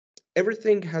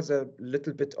everything has a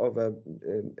little bit of a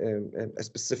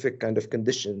specific kind of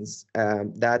conditions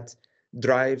that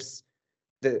drives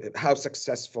how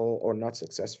successful or not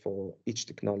successful each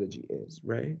technology is,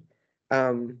 right?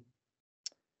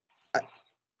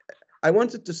 I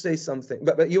wanted to say something,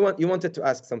 but you wanted to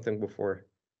ask something before.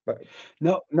 But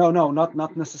no,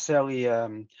 not necessarily.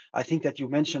 I think that you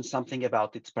mentioned something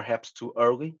about it's perhaps too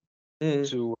early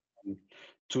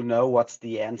to know what's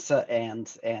the answer, and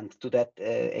to that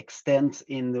extent,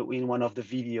 in one of the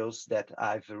videos that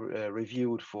I've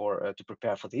reviewed to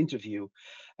prepare for the interview,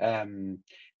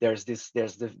 there's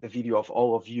the video of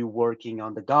all of you working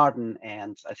on the garden,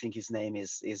 and I think his name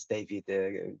is David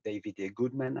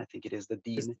Goodman. I think it is the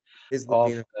dean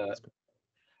of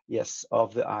yes,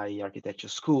 of the IE Architecture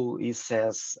School. He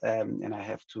says, and I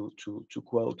have to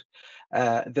quote,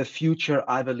 the future,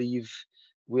 I believe,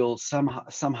 will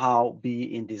somehow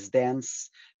be in this dance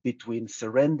between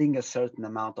surrendering a certain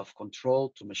amount of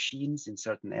control to machines in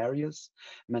certain areas,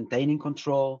 maintaining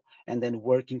control, and then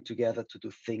working together to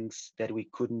do things that we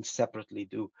couldn't separately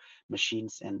do,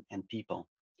 machines and people.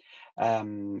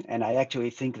 And I actually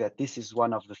think that this is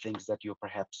one of the things that you're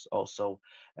perhaps also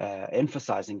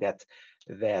emphasizing, that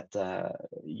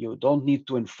you don't need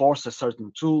to enforce a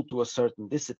certain tool to a certain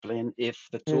discipline if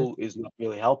the tool is not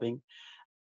really helping.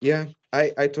 Yeah,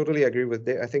 I totally agree with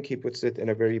that. I think he puts it in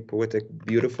a very poetic,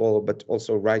 beautiful, but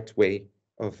also right way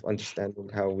of understanding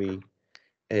how we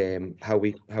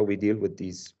deal with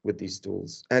these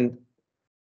tools. And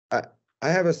I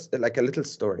have a little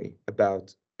story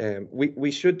about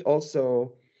we should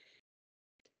also.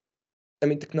 I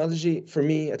mean, technology, for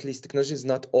me at least, technology is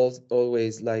not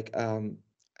always like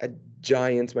a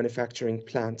giant manufacturing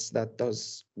plant that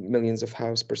does millions of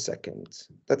houses per second.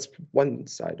 That's one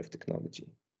side of technology.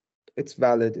 It's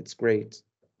valid, it's great,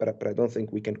 but I don't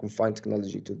think we can confine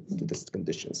technology to these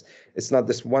conditions. It's not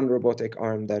this one robotic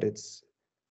arm that it's,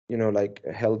 like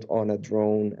held on a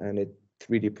drone and it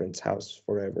 3D prints house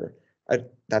forever.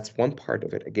 That's one part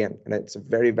of it, again, and it's a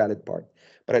very valid part,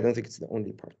 but I don't think it's the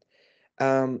only part.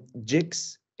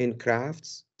 Jigs in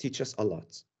crafts teach us a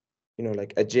lot.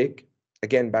 Like a jig,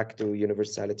 again, back to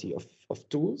universality of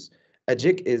tools, a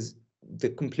jig is the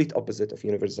complete opposite of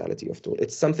universality of tool.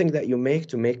 It's something that you make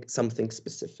to make something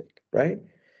specific, right?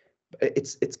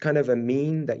 It's kind of a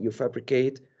mean that you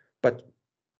fabricate, but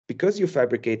because you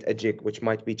fabricate a jig, which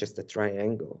might be just a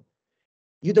triangle,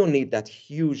 you don't need that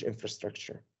huge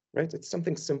infrastructure, right? It's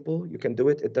something simple, you can do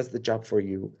it, it does the job for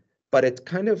you, but it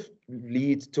kind of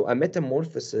leads to a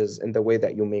metamorphosis in the way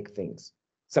that you make things.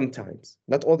 Sometimes,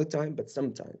 not all the time, but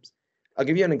sometimes. I'll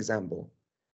give you an example.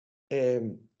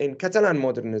 In Catalan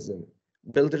modernism,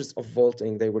 builders of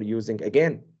vaulting, they were using,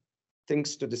 again,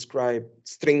 things to describe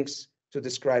strings to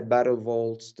describe battle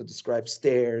vaults, to describe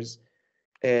stairs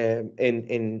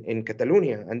in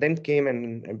Catalonia. And then came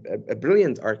a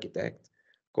brilliant architect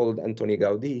called Antoni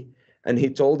Gaudí, and he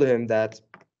told him that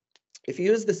if you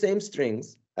use the same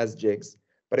strings as jigs,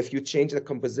 but if you change the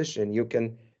composition, you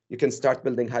can start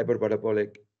building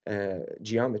hyperparabolic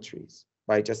geometries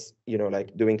by just,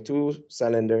 like doing two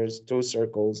cylinders, two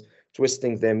circles,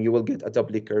 twisting them, you will get a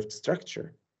doubly curved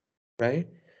structure, right?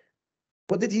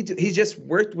 What did he do? He just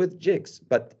worked with jigs,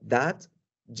 but that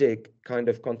jig kind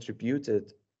of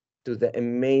contributed to the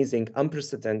amazing,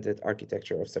 unprecedented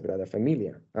architecture of Sagrada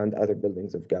Familia and other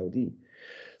buildings of Gaudí.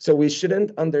 So we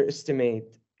shouldn't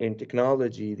underestimate in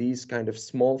technology these kind of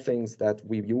small things that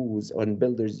we use and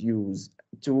builders use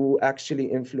to actually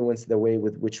influence the way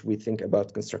with which we think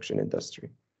about construction industry.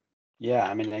 Yeah,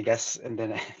 I mean, I guess, and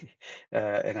then,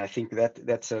 and I think that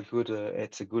that's a good,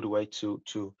 it's a good way to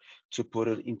put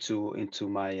it into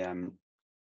my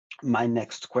my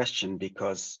next question,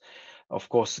 because of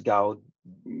course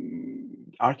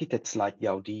architects like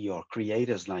Gaudí or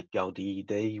creators like Gaudí,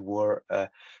 they were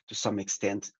to some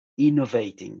extent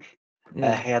innovating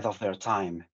ahead of their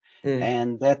time,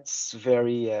 and that's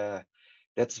very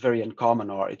uncommon,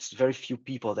 or it's very few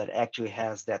people that actually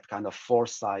has that kind of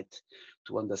foresight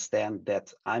to understand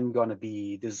that I'm going to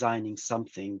be designing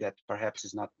something that perhaps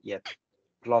is not yet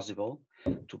plausible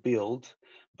to build,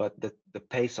 but the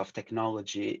pace of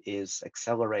technology is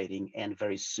accelerating, and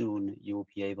very soon you will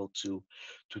be able to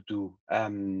do.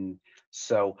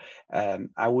 So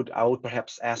I would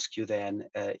perhaps ask you then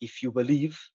if you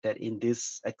believe that in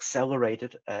this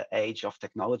accelerated age of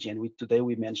technology, and today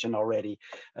we mentioned already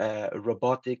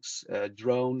robotics,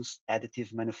 drones,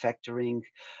 additive manufacturing.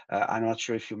 I'm not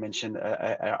sure if you mentioned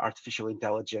artificial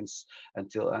intelligence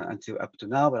until up to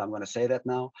now, but I'm going to say that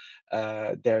now.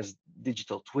 There's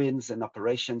digital twins and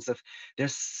operations of.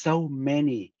 There's so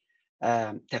many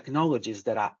technologies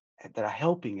that are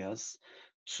helping us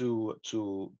to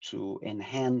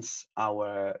enhance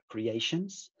our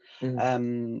creations.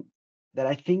 That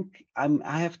I think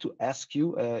I have to ask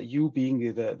you, you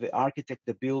being the architect,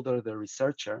 the builder, the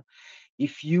researcher,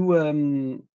 if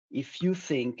you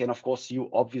think, and of course you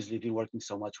obviously been working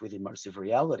so much with immersive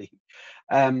reality,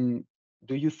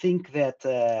 do you think that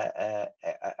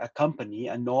a company,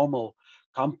 a normal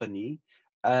company,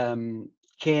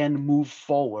 can move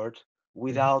forward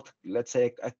without, let's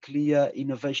say, a clear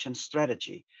innovation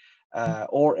strategy?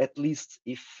 Or at least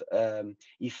if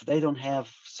they don't have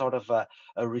sort of a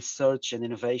research and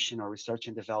innovation or research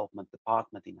and development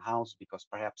department in-house, because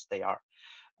perhaps they are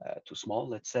too small,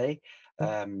 let's say,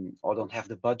 or don't have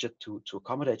the budget to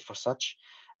accommodate for such,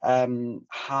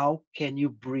 how can you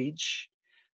bridge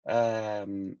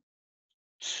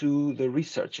to the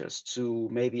researchers to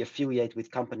maybe affiliate with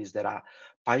companies that are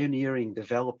pioneering,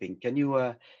 developing? Can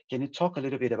you talk a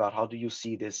little bit about how do you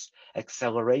see this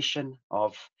acceleration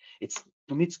of? It's,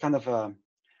 to me, it's kind of a,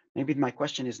 maybe my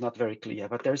question is not very clear,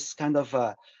 but there's kind of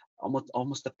a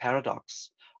almost a paradox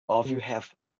of you have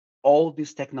all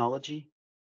this technology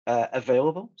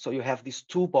available, so you have this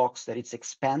toolbox that it's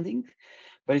expanding,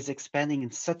 but it's expanding in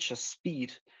such a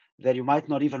speed that you might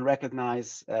not even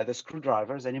recognize the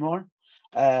screwdrivers anymore.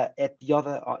 At the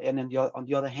other, and on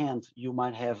the other hand, you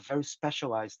might have very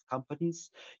specialized companies.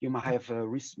 You might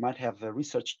have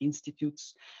research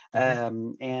institutes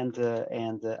and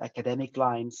academic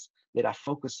lines that are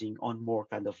focusing on more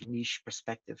kind of niche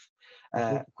perspective.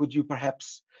 Could you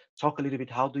perhaps talk a little bit?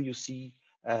 How do you see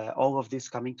all of this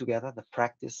coming together, the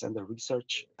practice and the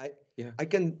research?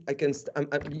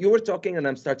 You were talking, and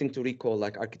I'm starting to recall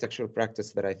like architectural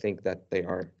practice that I think that they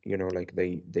are, like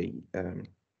they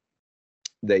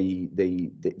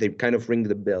kind of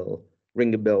ring a bell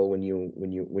when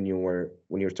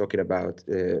you're talking about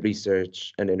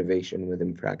research and innovation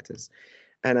within practice.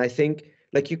 And I think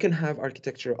like you can have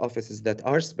architecture offices that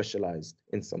are specialized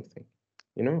in something,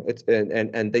 it's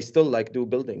and they still like do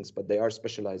buildings, but they are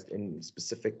specialized in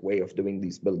specific way of doing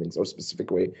these buildings or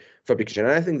specific way fabrication.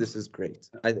 And I think this is great.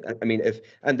 I mean,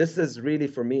 and this is really,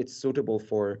 for me, it's suitable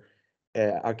for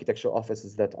architectural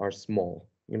offices that are small,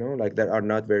 like that are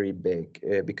not very big,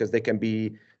 because they can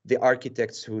be the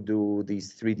architects who do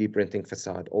these 3D printing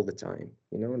facade all the time,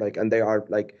 like, and they are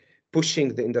like pushing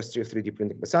the industry of 3D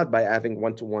printing facade by having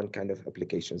one-to-one kind of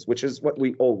applications, which is what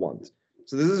we all want.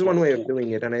 So this is one way of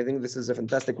doing it, and I think this is a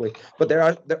fantastic way. But there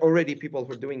are already people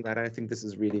who are doing that, and I think this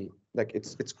is really like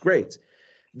it's great.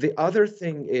 The other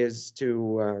thing is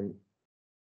to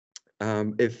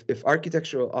if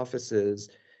architectural offices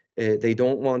they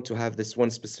don't want to have this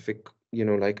one specific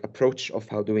like approach of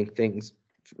how doing things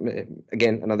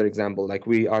again, another example, like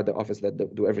we are the office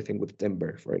that do everything with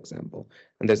timber, for example,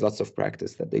 and there's lots of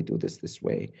practice that they do this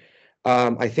way.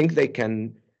 I think they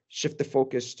can shift the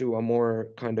focus to a more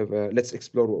kind of a, let's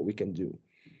explore what we can do.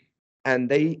 And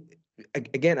they,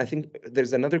 again, I think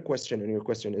there's another question in your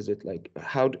question, is it like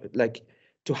how, like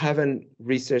to have an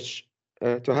research,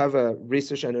 to have a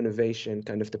research and innovation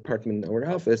kind of department in our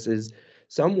office is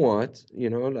somewhat,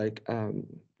 like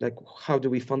how do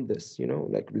we fund this,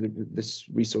 like this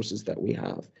resources that we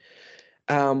have.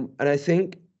 And I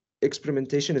think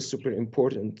experimentation is super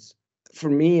important. For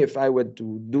me, if I were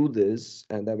to do this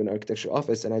and have an architecture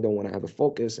office and I don't want to have a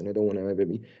focus and I don't want to have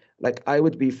a, like I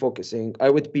would be focusing, I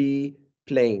would be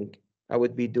playing, I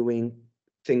would be doing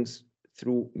things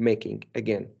through making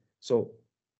again. So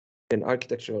in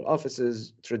architectural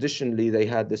offices, traditionally they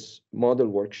had this model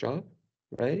workshop,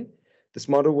 right? This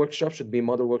model workshop should be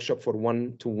model workshop for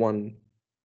one-to-one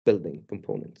building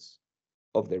components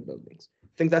of their buildings. I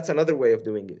think that's another way of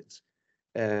doing it.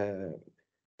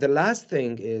 The last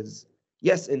thing is,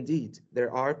 yes, indeed,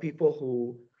 there are people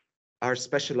who are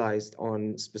specialized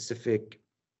on specific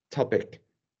topic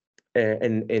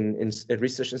in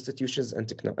research institutions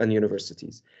and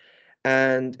universities.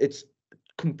 And it's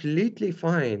completely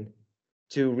fine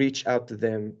to reach out to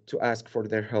them to ask for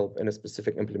their help in a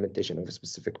specific implementation of a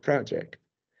specific project.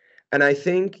 And I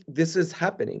think this is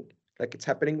happening, like it's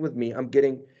happening with me.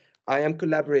 I am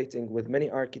collaborating with many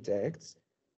architects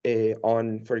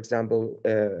on, for example,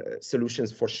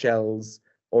 solutions for shells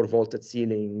or vaulted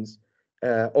ceilings,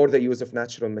 or the use of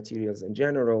natural materials in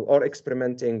general, or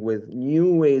experimenting with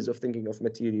new ways of thinking of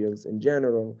materials in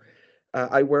general.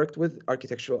 I worked with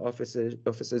architectural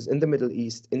offices in the Middle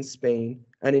East, in Spain,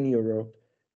 and in Europe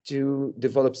to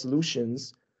develop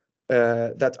solutions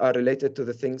that are related to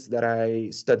the things that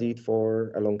I studied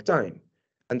for a long time.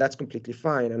 And that's completely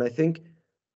fine. And I think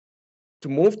to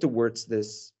move towards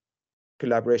this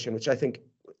collaboration, which I think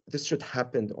this should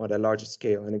happen on a larger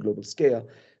scale and a global scale,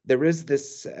 there is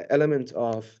this element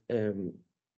of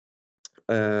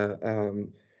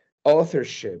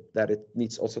authorship that it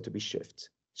needs also to be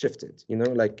shifted,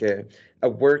 like a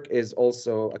work is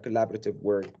also a collaborative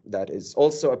work that is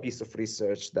also a piece of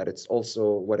research, that it's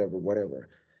also whatever.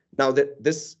 Now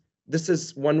this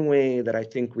is one way that I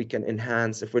think we can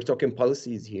enhance, if we're talking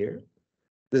policies here,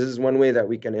 this is one way that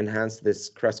we can enhance this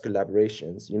cross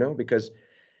collaborations, because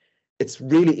it's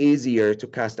really easier to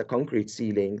cast a concrete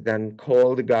ceiling than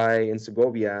call the guy in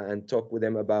Segovia and talk with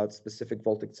him about specific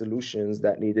vaulted solutions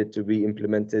that needed to be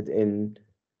implemented in,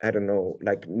 I don't know,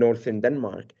 like northern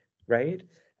Denmark, right?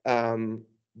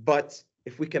 But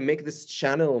if we can make this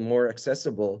channel more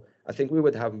accessible, I think we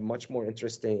would have much more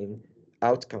interesting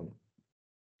outcome.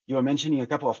 You were mentioning a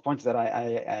couple of points that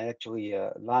I actually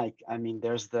like. I mean,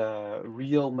 there's the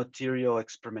real material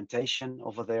experimentation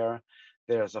over there.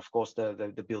 There's, of course,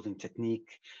 the building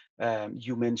technique.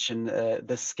 You mentioned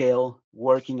the scale,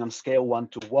 working on scale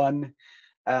 1-to-1.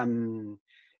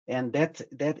 And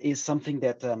that is something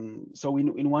that, so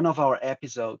in one of our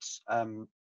episodes,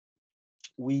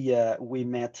 we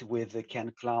met with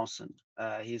Ken Clausen.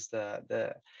 He's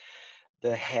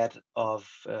the head of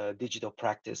digital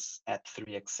practice at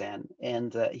 3XN.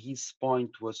 And his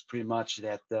point was pretty much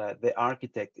that the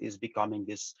architect is becoming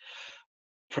this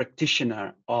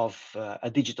practitioner of a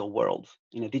digital world,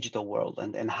 in a digital world.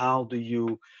 And how do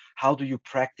you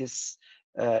practice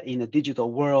in a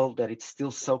digital world that it's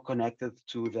still so connected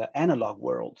to the analog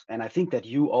world? And I think that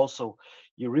you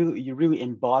really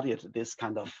embodied this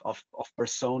kind of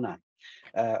persona,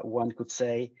 one could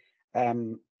say.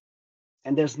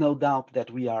 And there's no doubt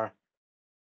that we are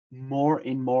more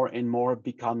and more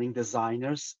becoming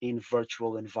designers in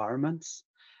virtual environments.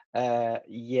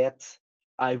 Yet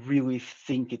I really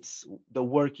think it's the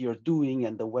work you're doing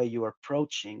and the way you're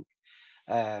approaching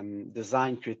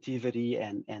design, creativity,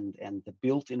 and the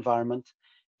built environment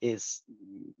is,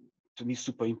 to me,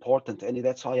 super important. And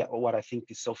that's why what I think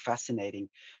is so fascinating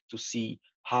to see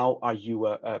how are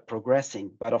you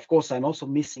progressing. But of course, I'm also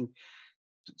missing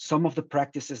some of the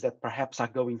practices that perhaps are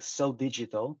going so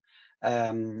digital,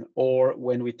 or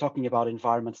when we're talking about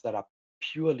environments that are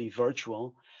purely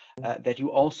virtual, that you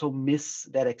also miss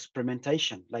that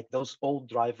experimentation, like those old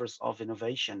drivers of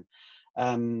innovation.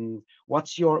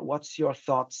 What's your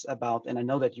thoughts about, and I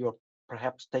know that you're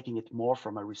perhaps taking it more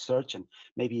from a research and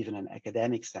maybe even an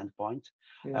academic standpoint,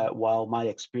 while my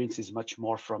experience is much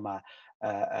more from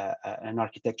an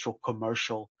architectural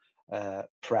commercial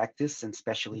practice, and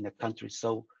especially in a country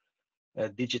so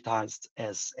digitized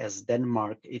as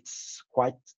Denmark, it's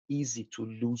quite easy to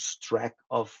lose track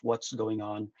of what's going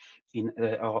on in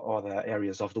other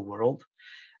areas of the world.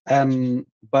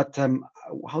 But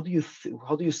how do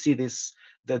you see this,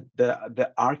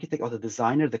 the architect or the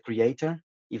designer, the creator,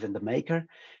 even the maker,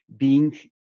 being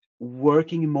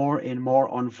working more and more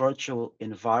on virtual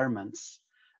environments?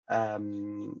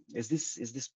 Is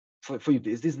this for you?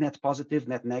 Is this net positive,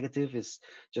 net negative? Is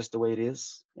just the way it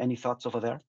is? Any thoughts over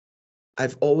there?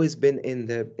 I've always been in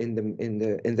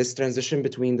this transition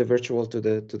between the virtual to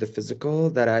the physical,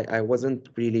 that I wasn't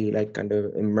really like kind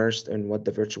of immersed in what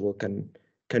the virtual can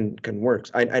work.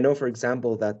 I know, for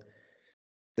example, that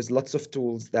there's lots of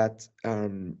tools that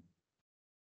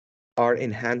are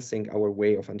enhancing our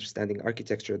way of understanding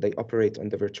architecture. They operate on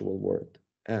the virtual world,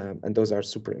 and those are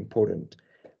super important.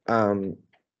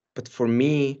 But for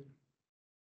me,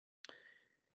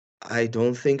 I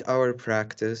don't think our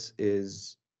practice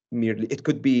is merely, it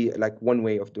could be like one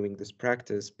way of doing this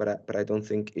practice, but I don't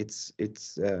think it's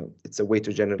a way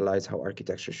to generalize how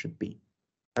architecture should be,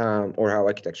 or how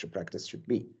architecture practice should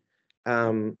be.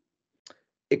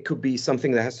 It could be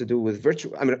something that has to do with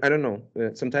virtual. I mean, I don't know.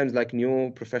 Sometimes like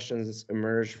new professions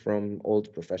emerge from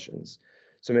old professions.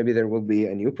 So maybe there will be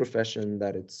a new profession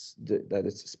that it's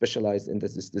specialized in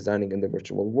this designing in the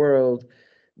virtual world.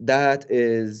 That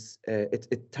is, it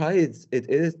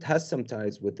has some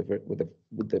ties with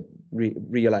the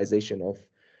realization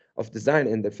of design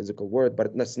in the physical world,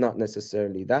 but that's not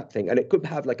necessarily that thing. And it could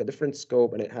have like a different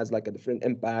scope, and it has like a different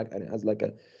impact, and it has like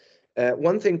a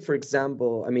one thing, for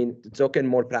example, I mean, talking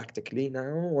more practically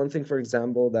now, one thing, for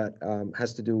example, that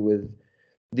has to do with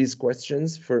these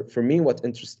questions, for me, what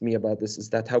interests me about this is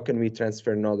that how can we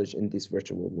transfer knowledge in this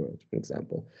virtual world, for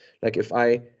example? Like if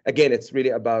again, it's really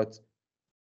about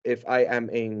if I am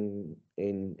in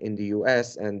the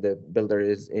US and the builder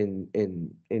is in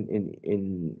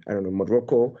I don't know,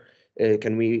 Morocco,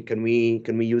 can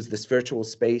we use this virtual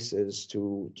spaces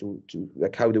to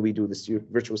like, how do we do this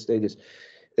virtual stages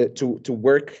to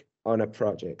work on a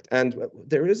project? And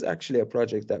there is actually a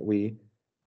project that we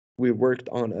worked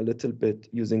on a little bit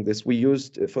using this. We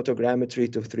used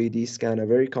photogrammetry to 3D scan a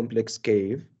very complex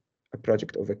cave, a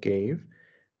project of a cave,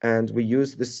 and we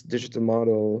used this digital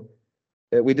model.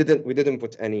 We didn't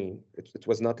put any. It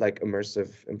was not like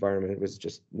immersive environment. It was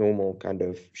just normal kind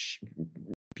of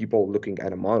people looking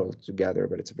at a model together,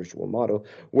 but it's a virtual model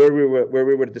where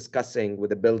we were discussing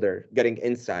with the builder, getting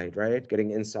inside, right?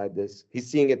 Getting inside this. He's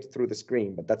seeing it through the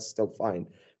screen, but that's still fine.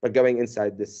 But going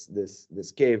inside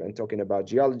this cave and talking about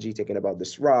geology, talking about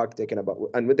this rock, talking about,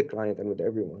 and with the client and with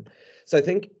everyone. So I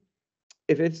think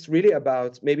if it's really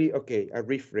about, maybe, okay, I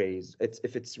rephrase,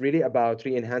 if it's really about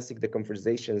re-enhancing the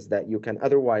conversations that you can't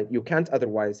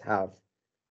otherwise have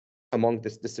among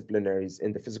these disciplinaries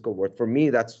in the physical world, for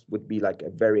me, that would be like a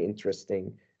very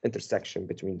interesting intersection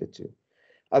between the two.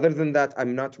 Other than that,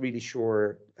 I'm not really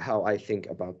sure how I think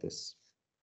about this.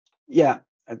 Yeah,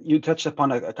 you touched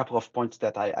upon a couple of points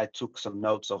that I took some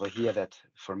notes over here that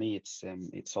for me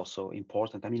it's also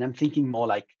important. I mean, I'm thinking more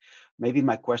like, maybe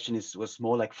my question was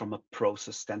more like from a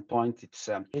process standpoint.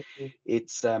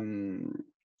 It's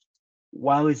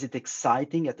while is it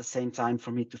exciting, at the same time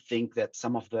for me to think that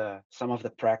some of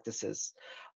the practices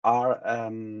are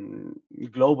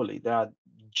globally, they are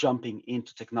jumping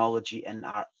into technology and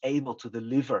are able to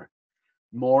deliver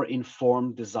more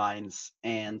informed designs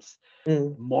and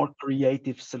Mm, more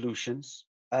creative solutions.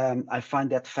 I find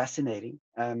that fascinating.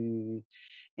 And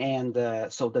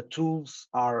so the tools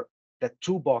are, that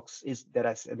toolbox is, that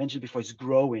as I mentioned before, is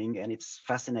growing, and it's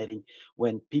fascinating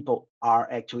when people are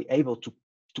actually able to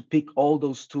pick all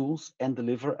those tools and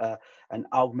deliver an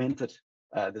augmented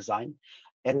design.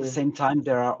 At the mm, same time,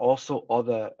 there are also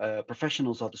other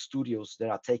professionals, other studios that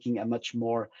are taking a much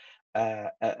more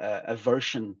a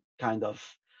version kind of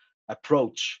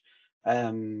approach,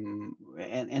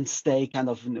 and stay kind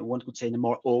of, one could say, in a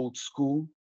more old school.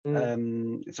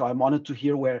 mm, So I'm honored to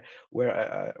hear where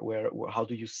how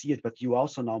do you see it? But you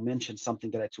also now mentioned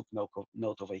something that I took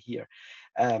note over here.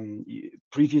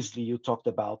 Previously, you talked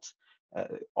about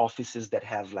offices that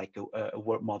have like a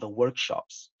model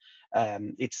workshops.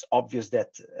 It's obvious that,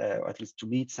 at least to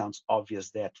me, it sounds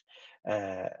obvious that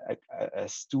a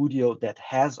studio that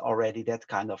has already that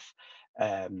kind of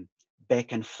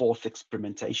back and forth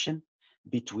experimentation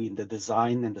between the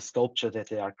design and the sculpture that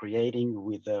they are creating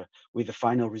with the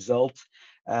final result,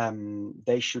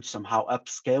 they should somehow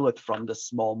upscale it from the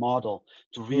small model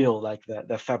to mm, real, like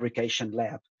the fabrication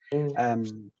lab. mm,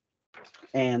 um,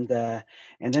 and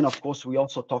then, of course, we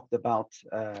also talked about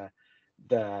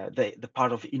the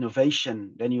part of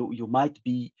innovation. Then you might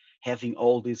be having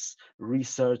all this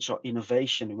research or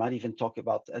innovation. You might even talk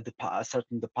about a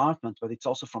certain department, but it's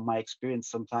also, from my experience,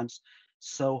 sometimes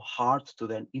so hard to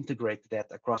then integrate that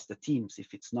across the teams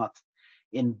if it's not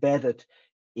embedded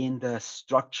in the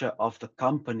structure of the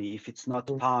company, if it's not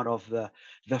mm, part of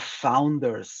the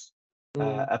founders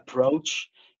mm, approach,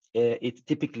 it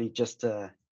typically just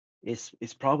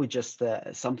is probably just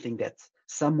something that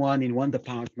someone in one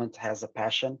department has a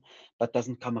passion but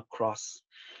doesn't come across.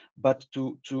 But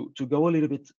to go a little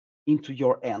bit into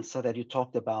your answer that you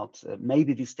talked about,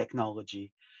 maybe this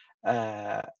technology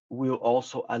will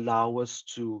also allow us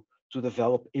to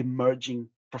develop emerging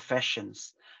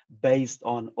professions based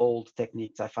on old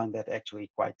techniques. I find that actually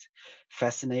quite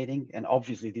fascinating. And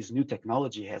obviously, this new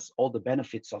technology has all the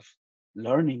benefits of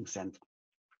learnings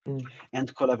mm,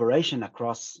 and collaboration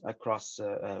across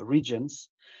regions.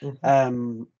 mhm.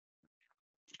 Um,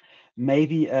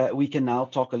 maybe we can now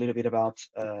talk a little bit about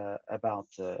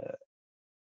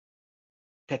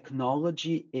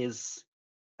technology is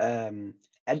an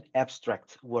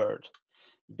abstract word,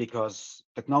 because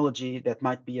technology that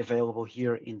might be available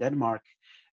here in Denmark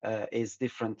is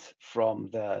different from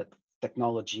the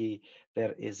technology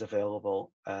that is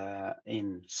available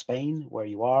in Spain, where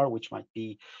you are, which might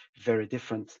be very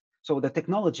different. So the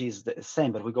technology is the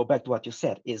same, but we go back to what you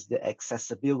said: is the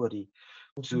accessibility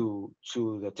Mhm.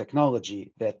 to the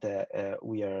technology that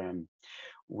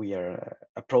we are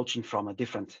approaching from a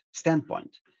different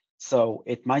standpoint. So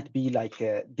it might be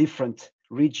like different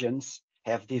regions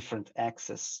have different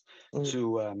access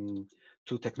Mm,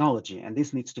 to technology, and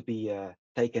this needs to be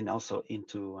taken also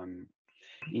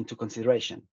into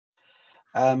consideration.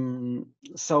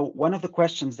 So one of the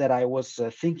questions that I was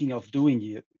thinking of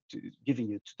giving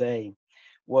you today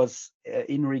was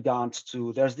in regards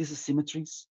to, there's these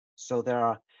asymmetries. So there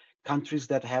are countries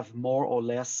that have more or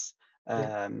less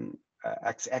yeah.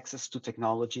 access to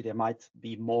technology. They might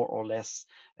be more or less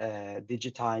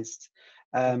digitized.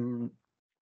 Mm, Um,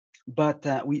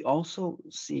 but we also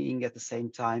seeing at the same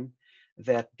time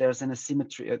that there's an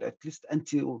asymmetry, at least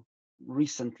until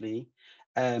recently.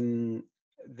 Um,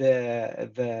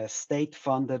 the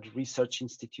state-funded research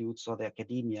institutes or the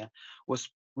academia was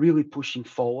really pushing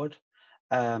forward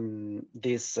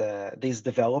these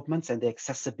developments and the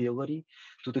accessibility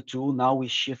to the tool. Now we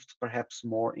shift perhaps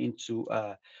more into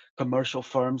commercial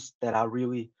firms that are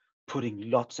really putting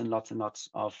lots and lots and lots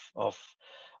of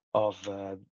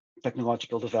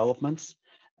technological developments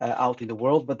out in the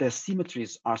world, but the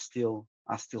symmetries are still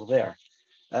there.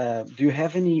 Do you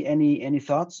have any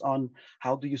thoughts on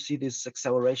how do you see this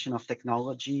acceleration of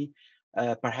technology,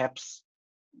 perhaps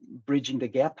bridging the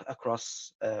gap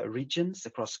across regions,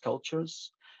 across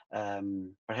cultures,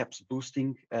 perhaps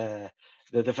boosting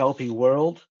the developing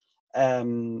world,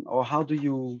 or how do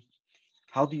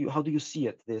you see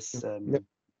it, this yeah.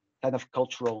 kind of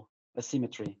cultural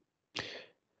asymmetry?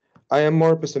 I am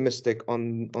more pessimistic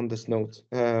on this note.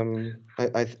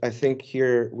 I think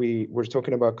here we're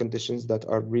talking about conditions that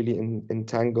are really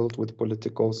entangled with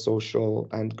political, social,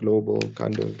 and global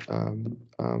kind of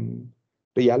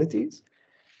realities.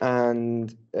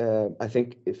 And I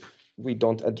think if we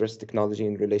don't address technology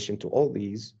in relation to all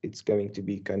these, it's going to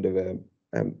be kind of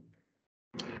um,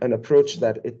 an approach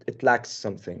that it lacks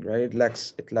something, right? It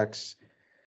lacks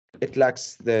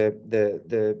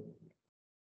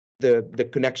the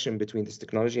connection between this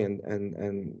technology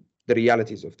and the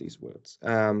realities of these worlds.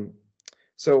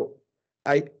 So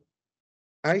I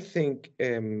I think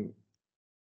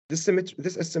this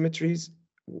asymmetries.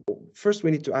 First,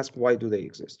 we need to ask why do they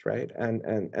exist, right?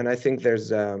 And I think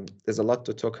there's a lot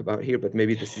to talk about here, but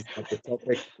maybe this is not the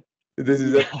topic. This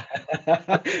is a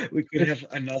Yeah, we could have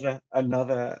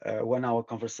another 1 hour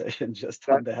conversation just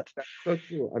that on that. that's so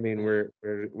true. I mean, we're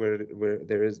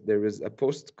there is a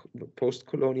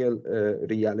post-colonial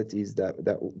realities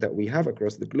that we have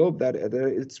across the globe that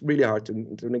it's really hard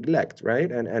to neglect,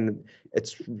 right? And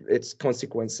its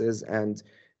consequences and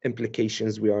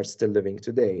implications we are still living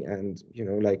today, and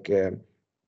like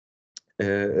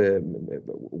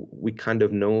we kind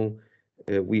of know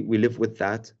we live with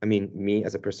that. I mean, me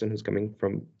as a person who's coming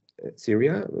from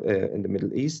Syria in the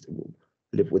Middle East,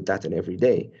 live with that in every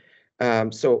day.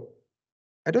 So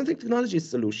I don't think technology is a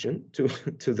solution to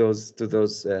to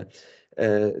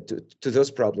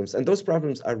those problems, and those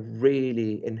problems are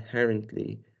really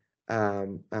inherently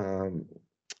um, um,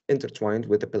 intertwined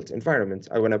with the built environment.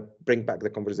 I want to bring back the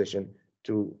conversation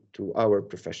to our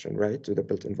profession, right, to the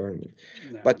built environment.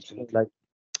 Yeah, But absolutely. like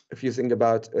if you think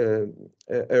about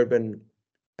urban,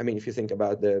 I mean, if you think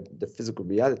about the physical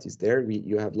realities there,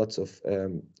 you have lots of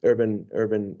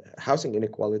urban housing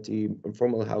inequality,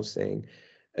 informal housing,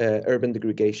 urban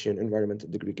degradation, environmental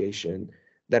degradation,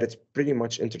 that it's pretty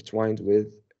much intertwined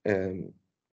um,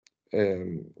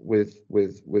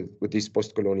 with these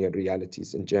post-colonial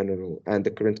realities in general and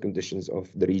the current conditions of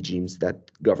the regimes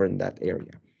that govern that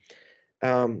area.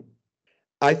 Um,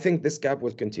 I think this gap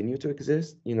will continue to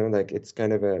exist, you know, like it's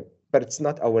kind of a, but it's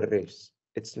not our race.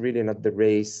 It's really not the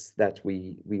race that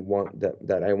we want,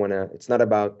 that I want to, it's not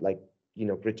about like, you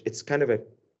know, it's kind of a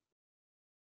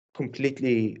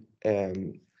completely,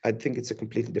 I think it's a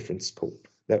completely different scope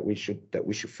that we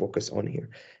should focus on here.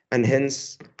 And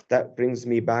hence that brings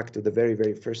me back to the very,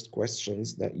 very first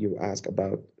questions that you ask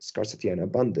about scarcity and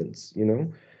abundance, you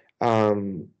know.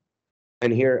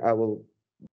 And here I will,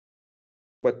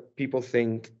 what people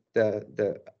think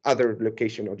the other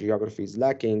location or geography is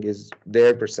lacking is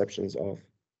their perceptions of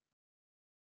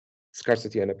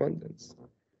scarcity and abundance.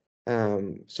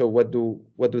 So what do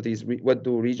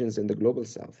regions in the global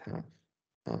south have?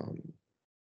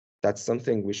 That's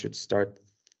something we should start,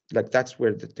 like that's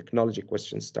where the technology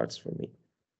question starts for me,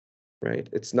 right?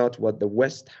 It's not what the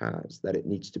West has that it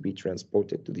needs to be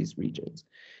transported to these regions.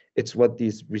 It's what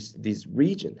these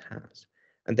region has,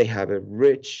 and they have a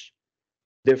rich,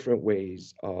 different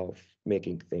ways of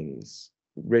making things,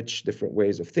 rich, different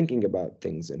ways of thinking about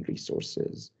things and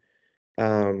resources.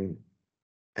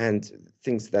 And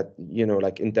things that, you know,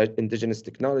 like indigenous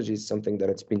technology is something that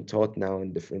it's been taught now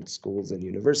in different schools and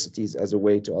universities as a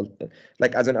way to,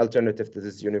 like as an alternative to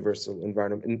this universal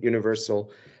environment,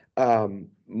 universal kind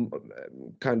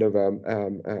of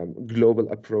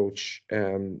global approach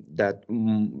that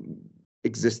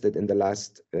existed in the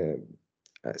last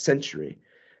century.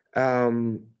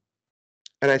 And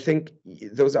I think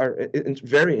those are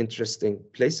very interesting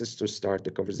places to start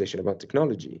the conversation about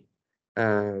technology,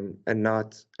 and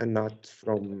not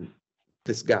from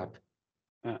this gap.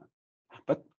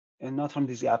 But and not from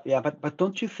this gap, yeah. But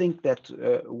don't you think that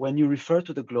when you refer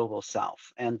to the global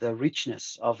south and the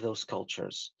richness of those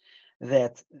cultures,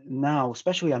 that now,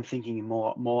 especially I'm thinking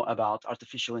more about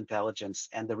artificial intelligence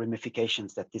and the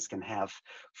ramifications that this can have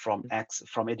from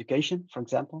education, for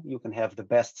example. You can have the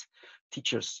best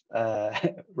teachers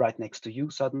right next to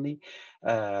you suddenly.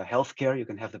 Healthcare, you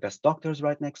can have the best doctors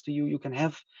right next to you. You can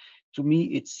have, to me,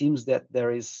 it seems that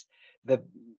there is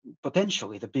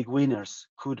potentially the big winners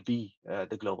could be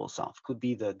the global south, could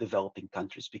be the developing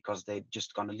countries, because they're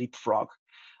just going to leapfrog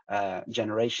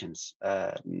generations,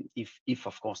 if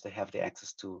of course they have the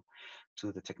access to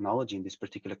the technology. In this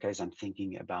particular case, I'm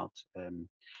thinking about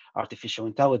artificial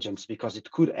intelligence, because it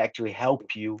could actually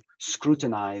help you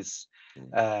scrutinize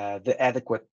the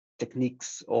adequate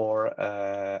techniques or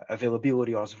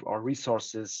availability or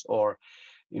resources, or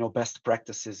best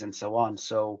practices and so on.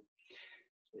 So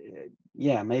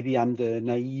yeah, maybe I'm the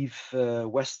naive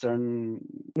Western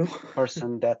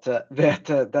person that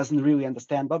doesn't really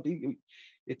understand, but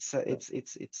it's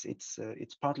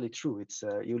partly true. It's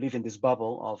you live in this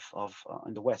bubble of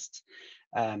in the West,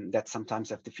 that sometimes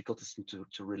have difficulties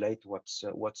to relate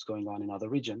what's going on in other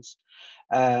regions.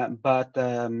 But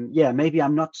yeah, maybe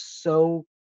I'm not so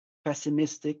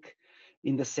pessimistic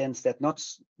in the sense that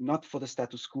not for the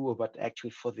status quo, but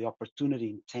actually for the opportunity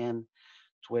in 10,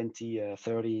 20,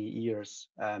 30 years,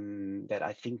 that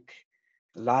I think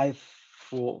life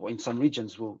in some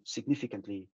regions will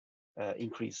significantly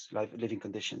increase. Living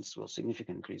conditions will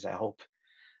significantly increase, I hope.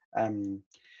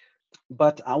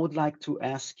 But I would like to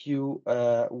ask you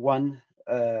one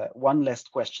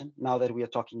last question, now that we are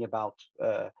talking about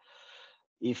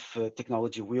if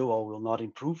technology will or will not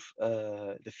improve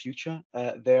the future.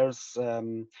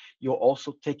 You're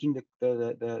also taking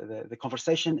the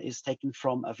conversation is taken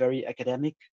from a very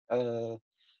academic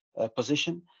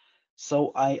position.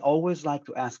 So I always like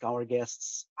to ask our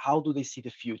guests, how do they see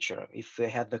the future? If they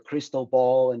had the crystal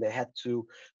ball and they had to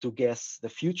guess the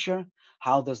future,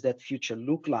 how does that future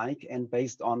look like? And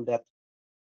based on that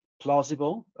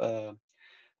plausible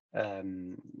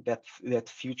that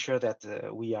future that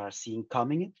we are seeing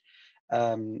coming,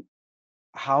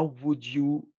 how would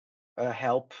you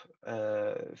help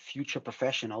future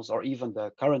professionals, or even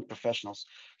the current professionals,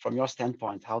 from your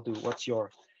standpoint? What's your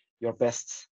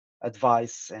best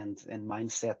advice and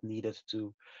mindset needed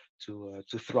to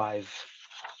thrive?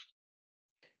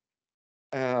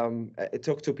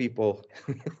 Talk to people.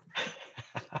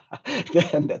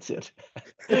 And that's it.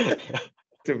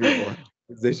 To people,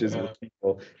 conversations with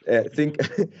people. Think.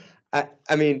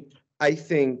 I mean, I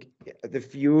think the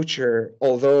future,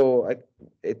 although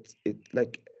it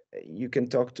like you can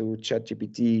talk to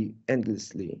ChatGPT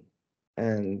endlessly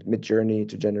and Midjourney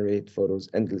to generate photos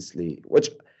endlessly, which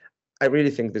I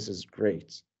really think this is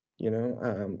great, you know.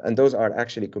 And those are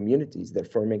actually communities. They're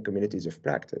forming communities of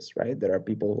practice, right? There are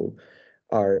people who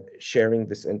are sharing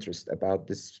this interest about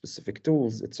this specific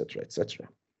tools, etc., etc.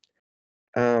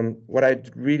 What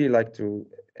I'd really like to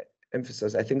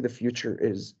emphasize, I think the future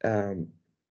is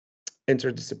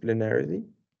interdisciplinarity.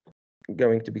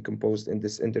 going to be composed in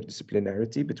this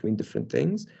interdisciplinarity between different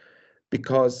things,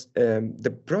 because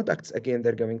the products, again,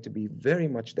 they're going to be very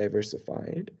much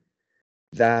diversified,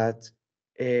 that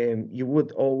you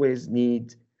would always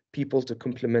need people to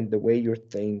complement the way you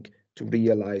think to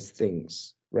realize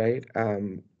things, right?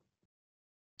 And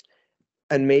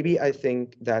maybe I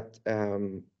think that,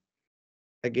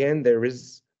 again, there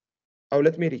is, oh,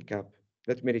 let me recap,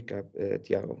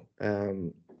 Tiago.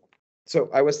 So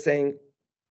I was saying,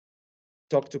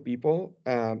 talk to people,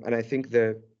 and I think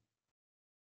the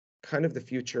kind of the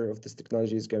future of this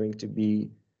technology is going to be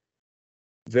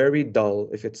very dull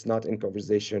if it's not in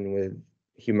conversation with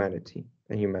humanity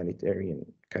and humanitarian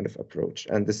kind of approach.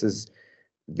 And this is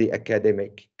the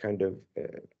academic kind of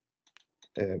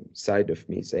side of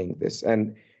me saying this.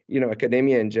 And, you know,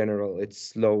 academia in general, it's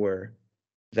slower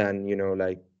than, you know,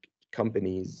 like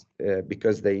companies,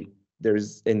 because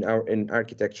there's in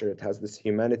architecture, it has this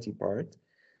humanity part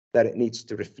that it needs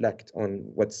to reflect on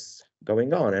what's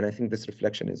going on. And I think this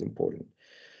reflection is important.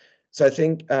 So I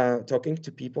think talking to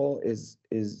people is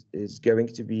going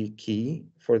to be key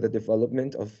for the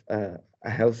development of a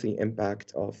healthy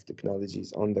impact of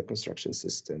technologies on the construction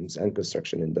systems and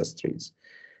construction industries.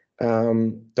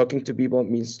 Talking to people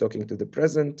means talking to the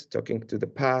present, talking to the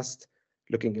past,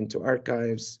 looking into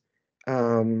archives.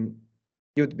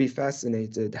 You'd be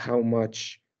fascinated how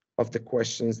much of the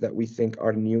questions that we think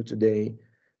are new today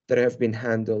that have been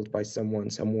handled by someone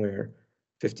somewhere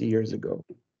 50 years ago.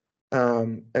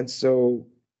 And so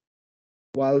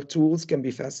while tools can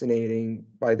be fascinating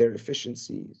by their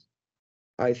efficiencies,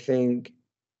 I think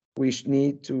we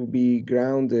need to be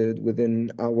grounded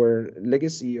within our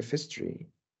legacy of history,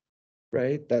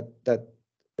 right? That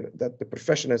the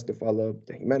profession has developed,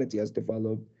 the humanity has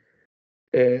developed,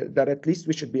 that at least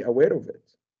we should be aware of it.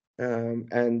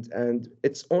 And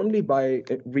it's only by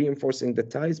reinforcing the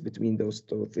ties between those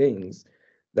two things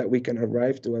that we can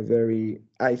arrive to a very,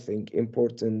 I think,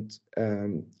 important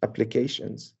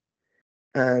applications.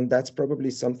 And that's probably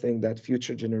something that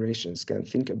future generations can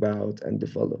think about and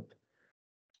develop.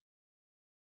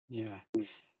 Yeah.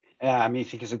 I mean, I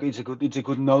think it's a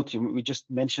good note. We just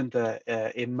mentioned the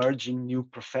emerging new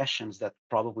professions that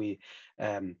probably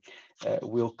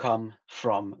will come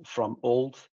from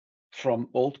old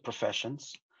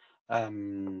professions,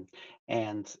 and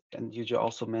you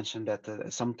also mentioned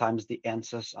that sometimes the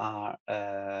answers are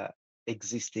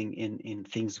existing in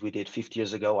things we did 50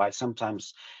 years ago. I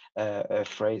sometimes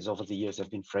phrase over the years,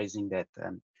 I've been phrasing that.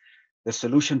 The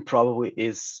solution probably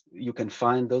is you can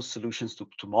find those solutions to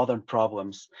modern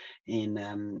problems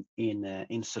in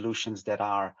solutions that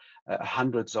are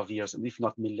hundreds of years, if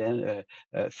not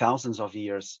thousands of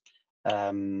years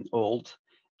old.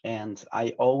 And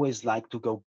I always like to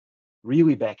go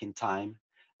really back in time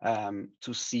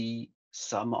to see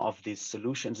some of these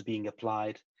solutions being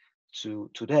applied to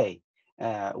today.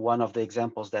 One of the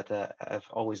examples that have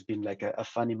always been like a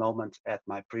funny moment at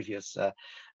my previous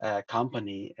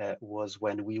company was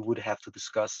when we would have to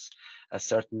discuss a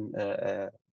certain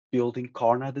building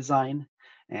corner design.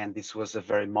 And this was a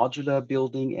very modular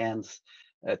building, and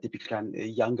typically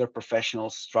younger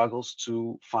professionals struggles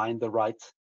to find the right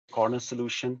corner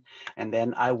solution. And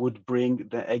then I would bring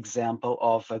the example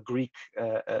of a Greek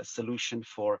solution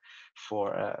for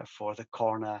the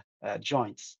corner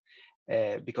joints.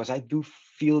 Because I do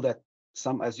feel that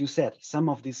as you said, some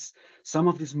of these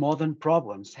modern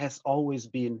problems has always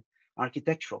been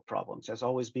architectural problems, has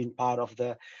always been part of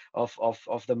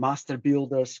the master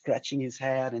builder scratching his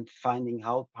head and finding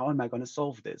how am I going to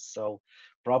solve this. So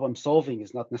problem solving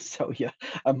is not necessarily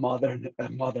a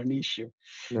modern issue.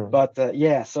 No. But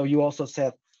yeah, so you also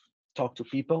said talk to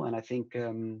people, and I think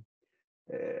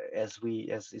as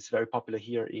it's very popular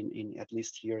here in at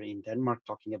least here in Denmark,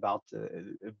 talking about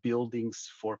buildings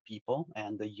for people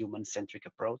and the human-centric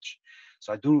approach.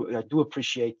 So I do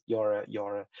appreciate your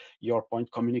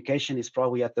point. Communication is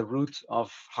probably at the root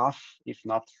of half, if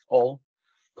not all,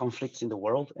 conflicts in the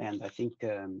world. And I think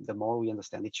the more we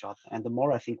understand each other, and the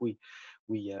more I think we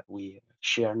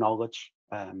share knowledge,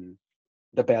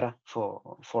 the better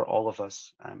for all of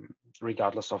us,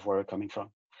 regardless of where we're coming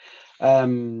from.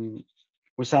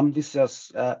 Wesam, this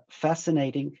is a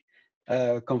fascinating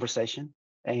conversation,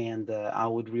 and I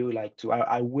would really like to.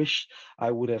 I wish I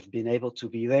would have been able to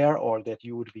be there, or that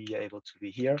you would be able to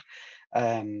be here.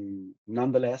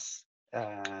 Nonetheless,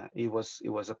 it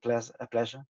was a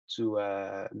pleasure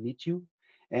to meet you,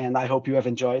 and I hope you have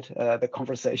enjoyed the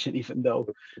conversation, even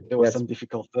though there were some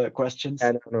difficult questions.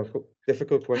 And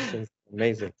difficult questions,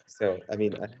 amazing. So I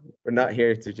mean, we're not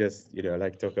here to just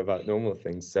like talk about normal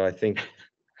things. So I think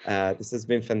this has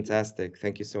been fantastic.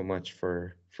 Thank you so much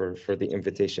for the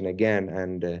invitation again,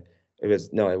 and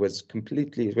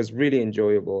it was really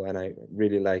enjoyable, and I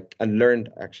really learned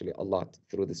actually a lot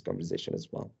through this conversation as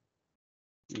well.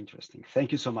 Interesting.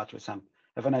 Thank you so much, Wesam.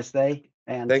 Have a nice day,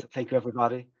 and thank you,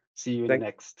 everybody. See you in the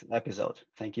next episode.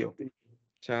 Thank you.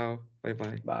 Ciao.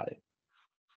 Bye-bye.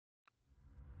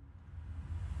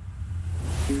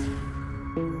 Bye.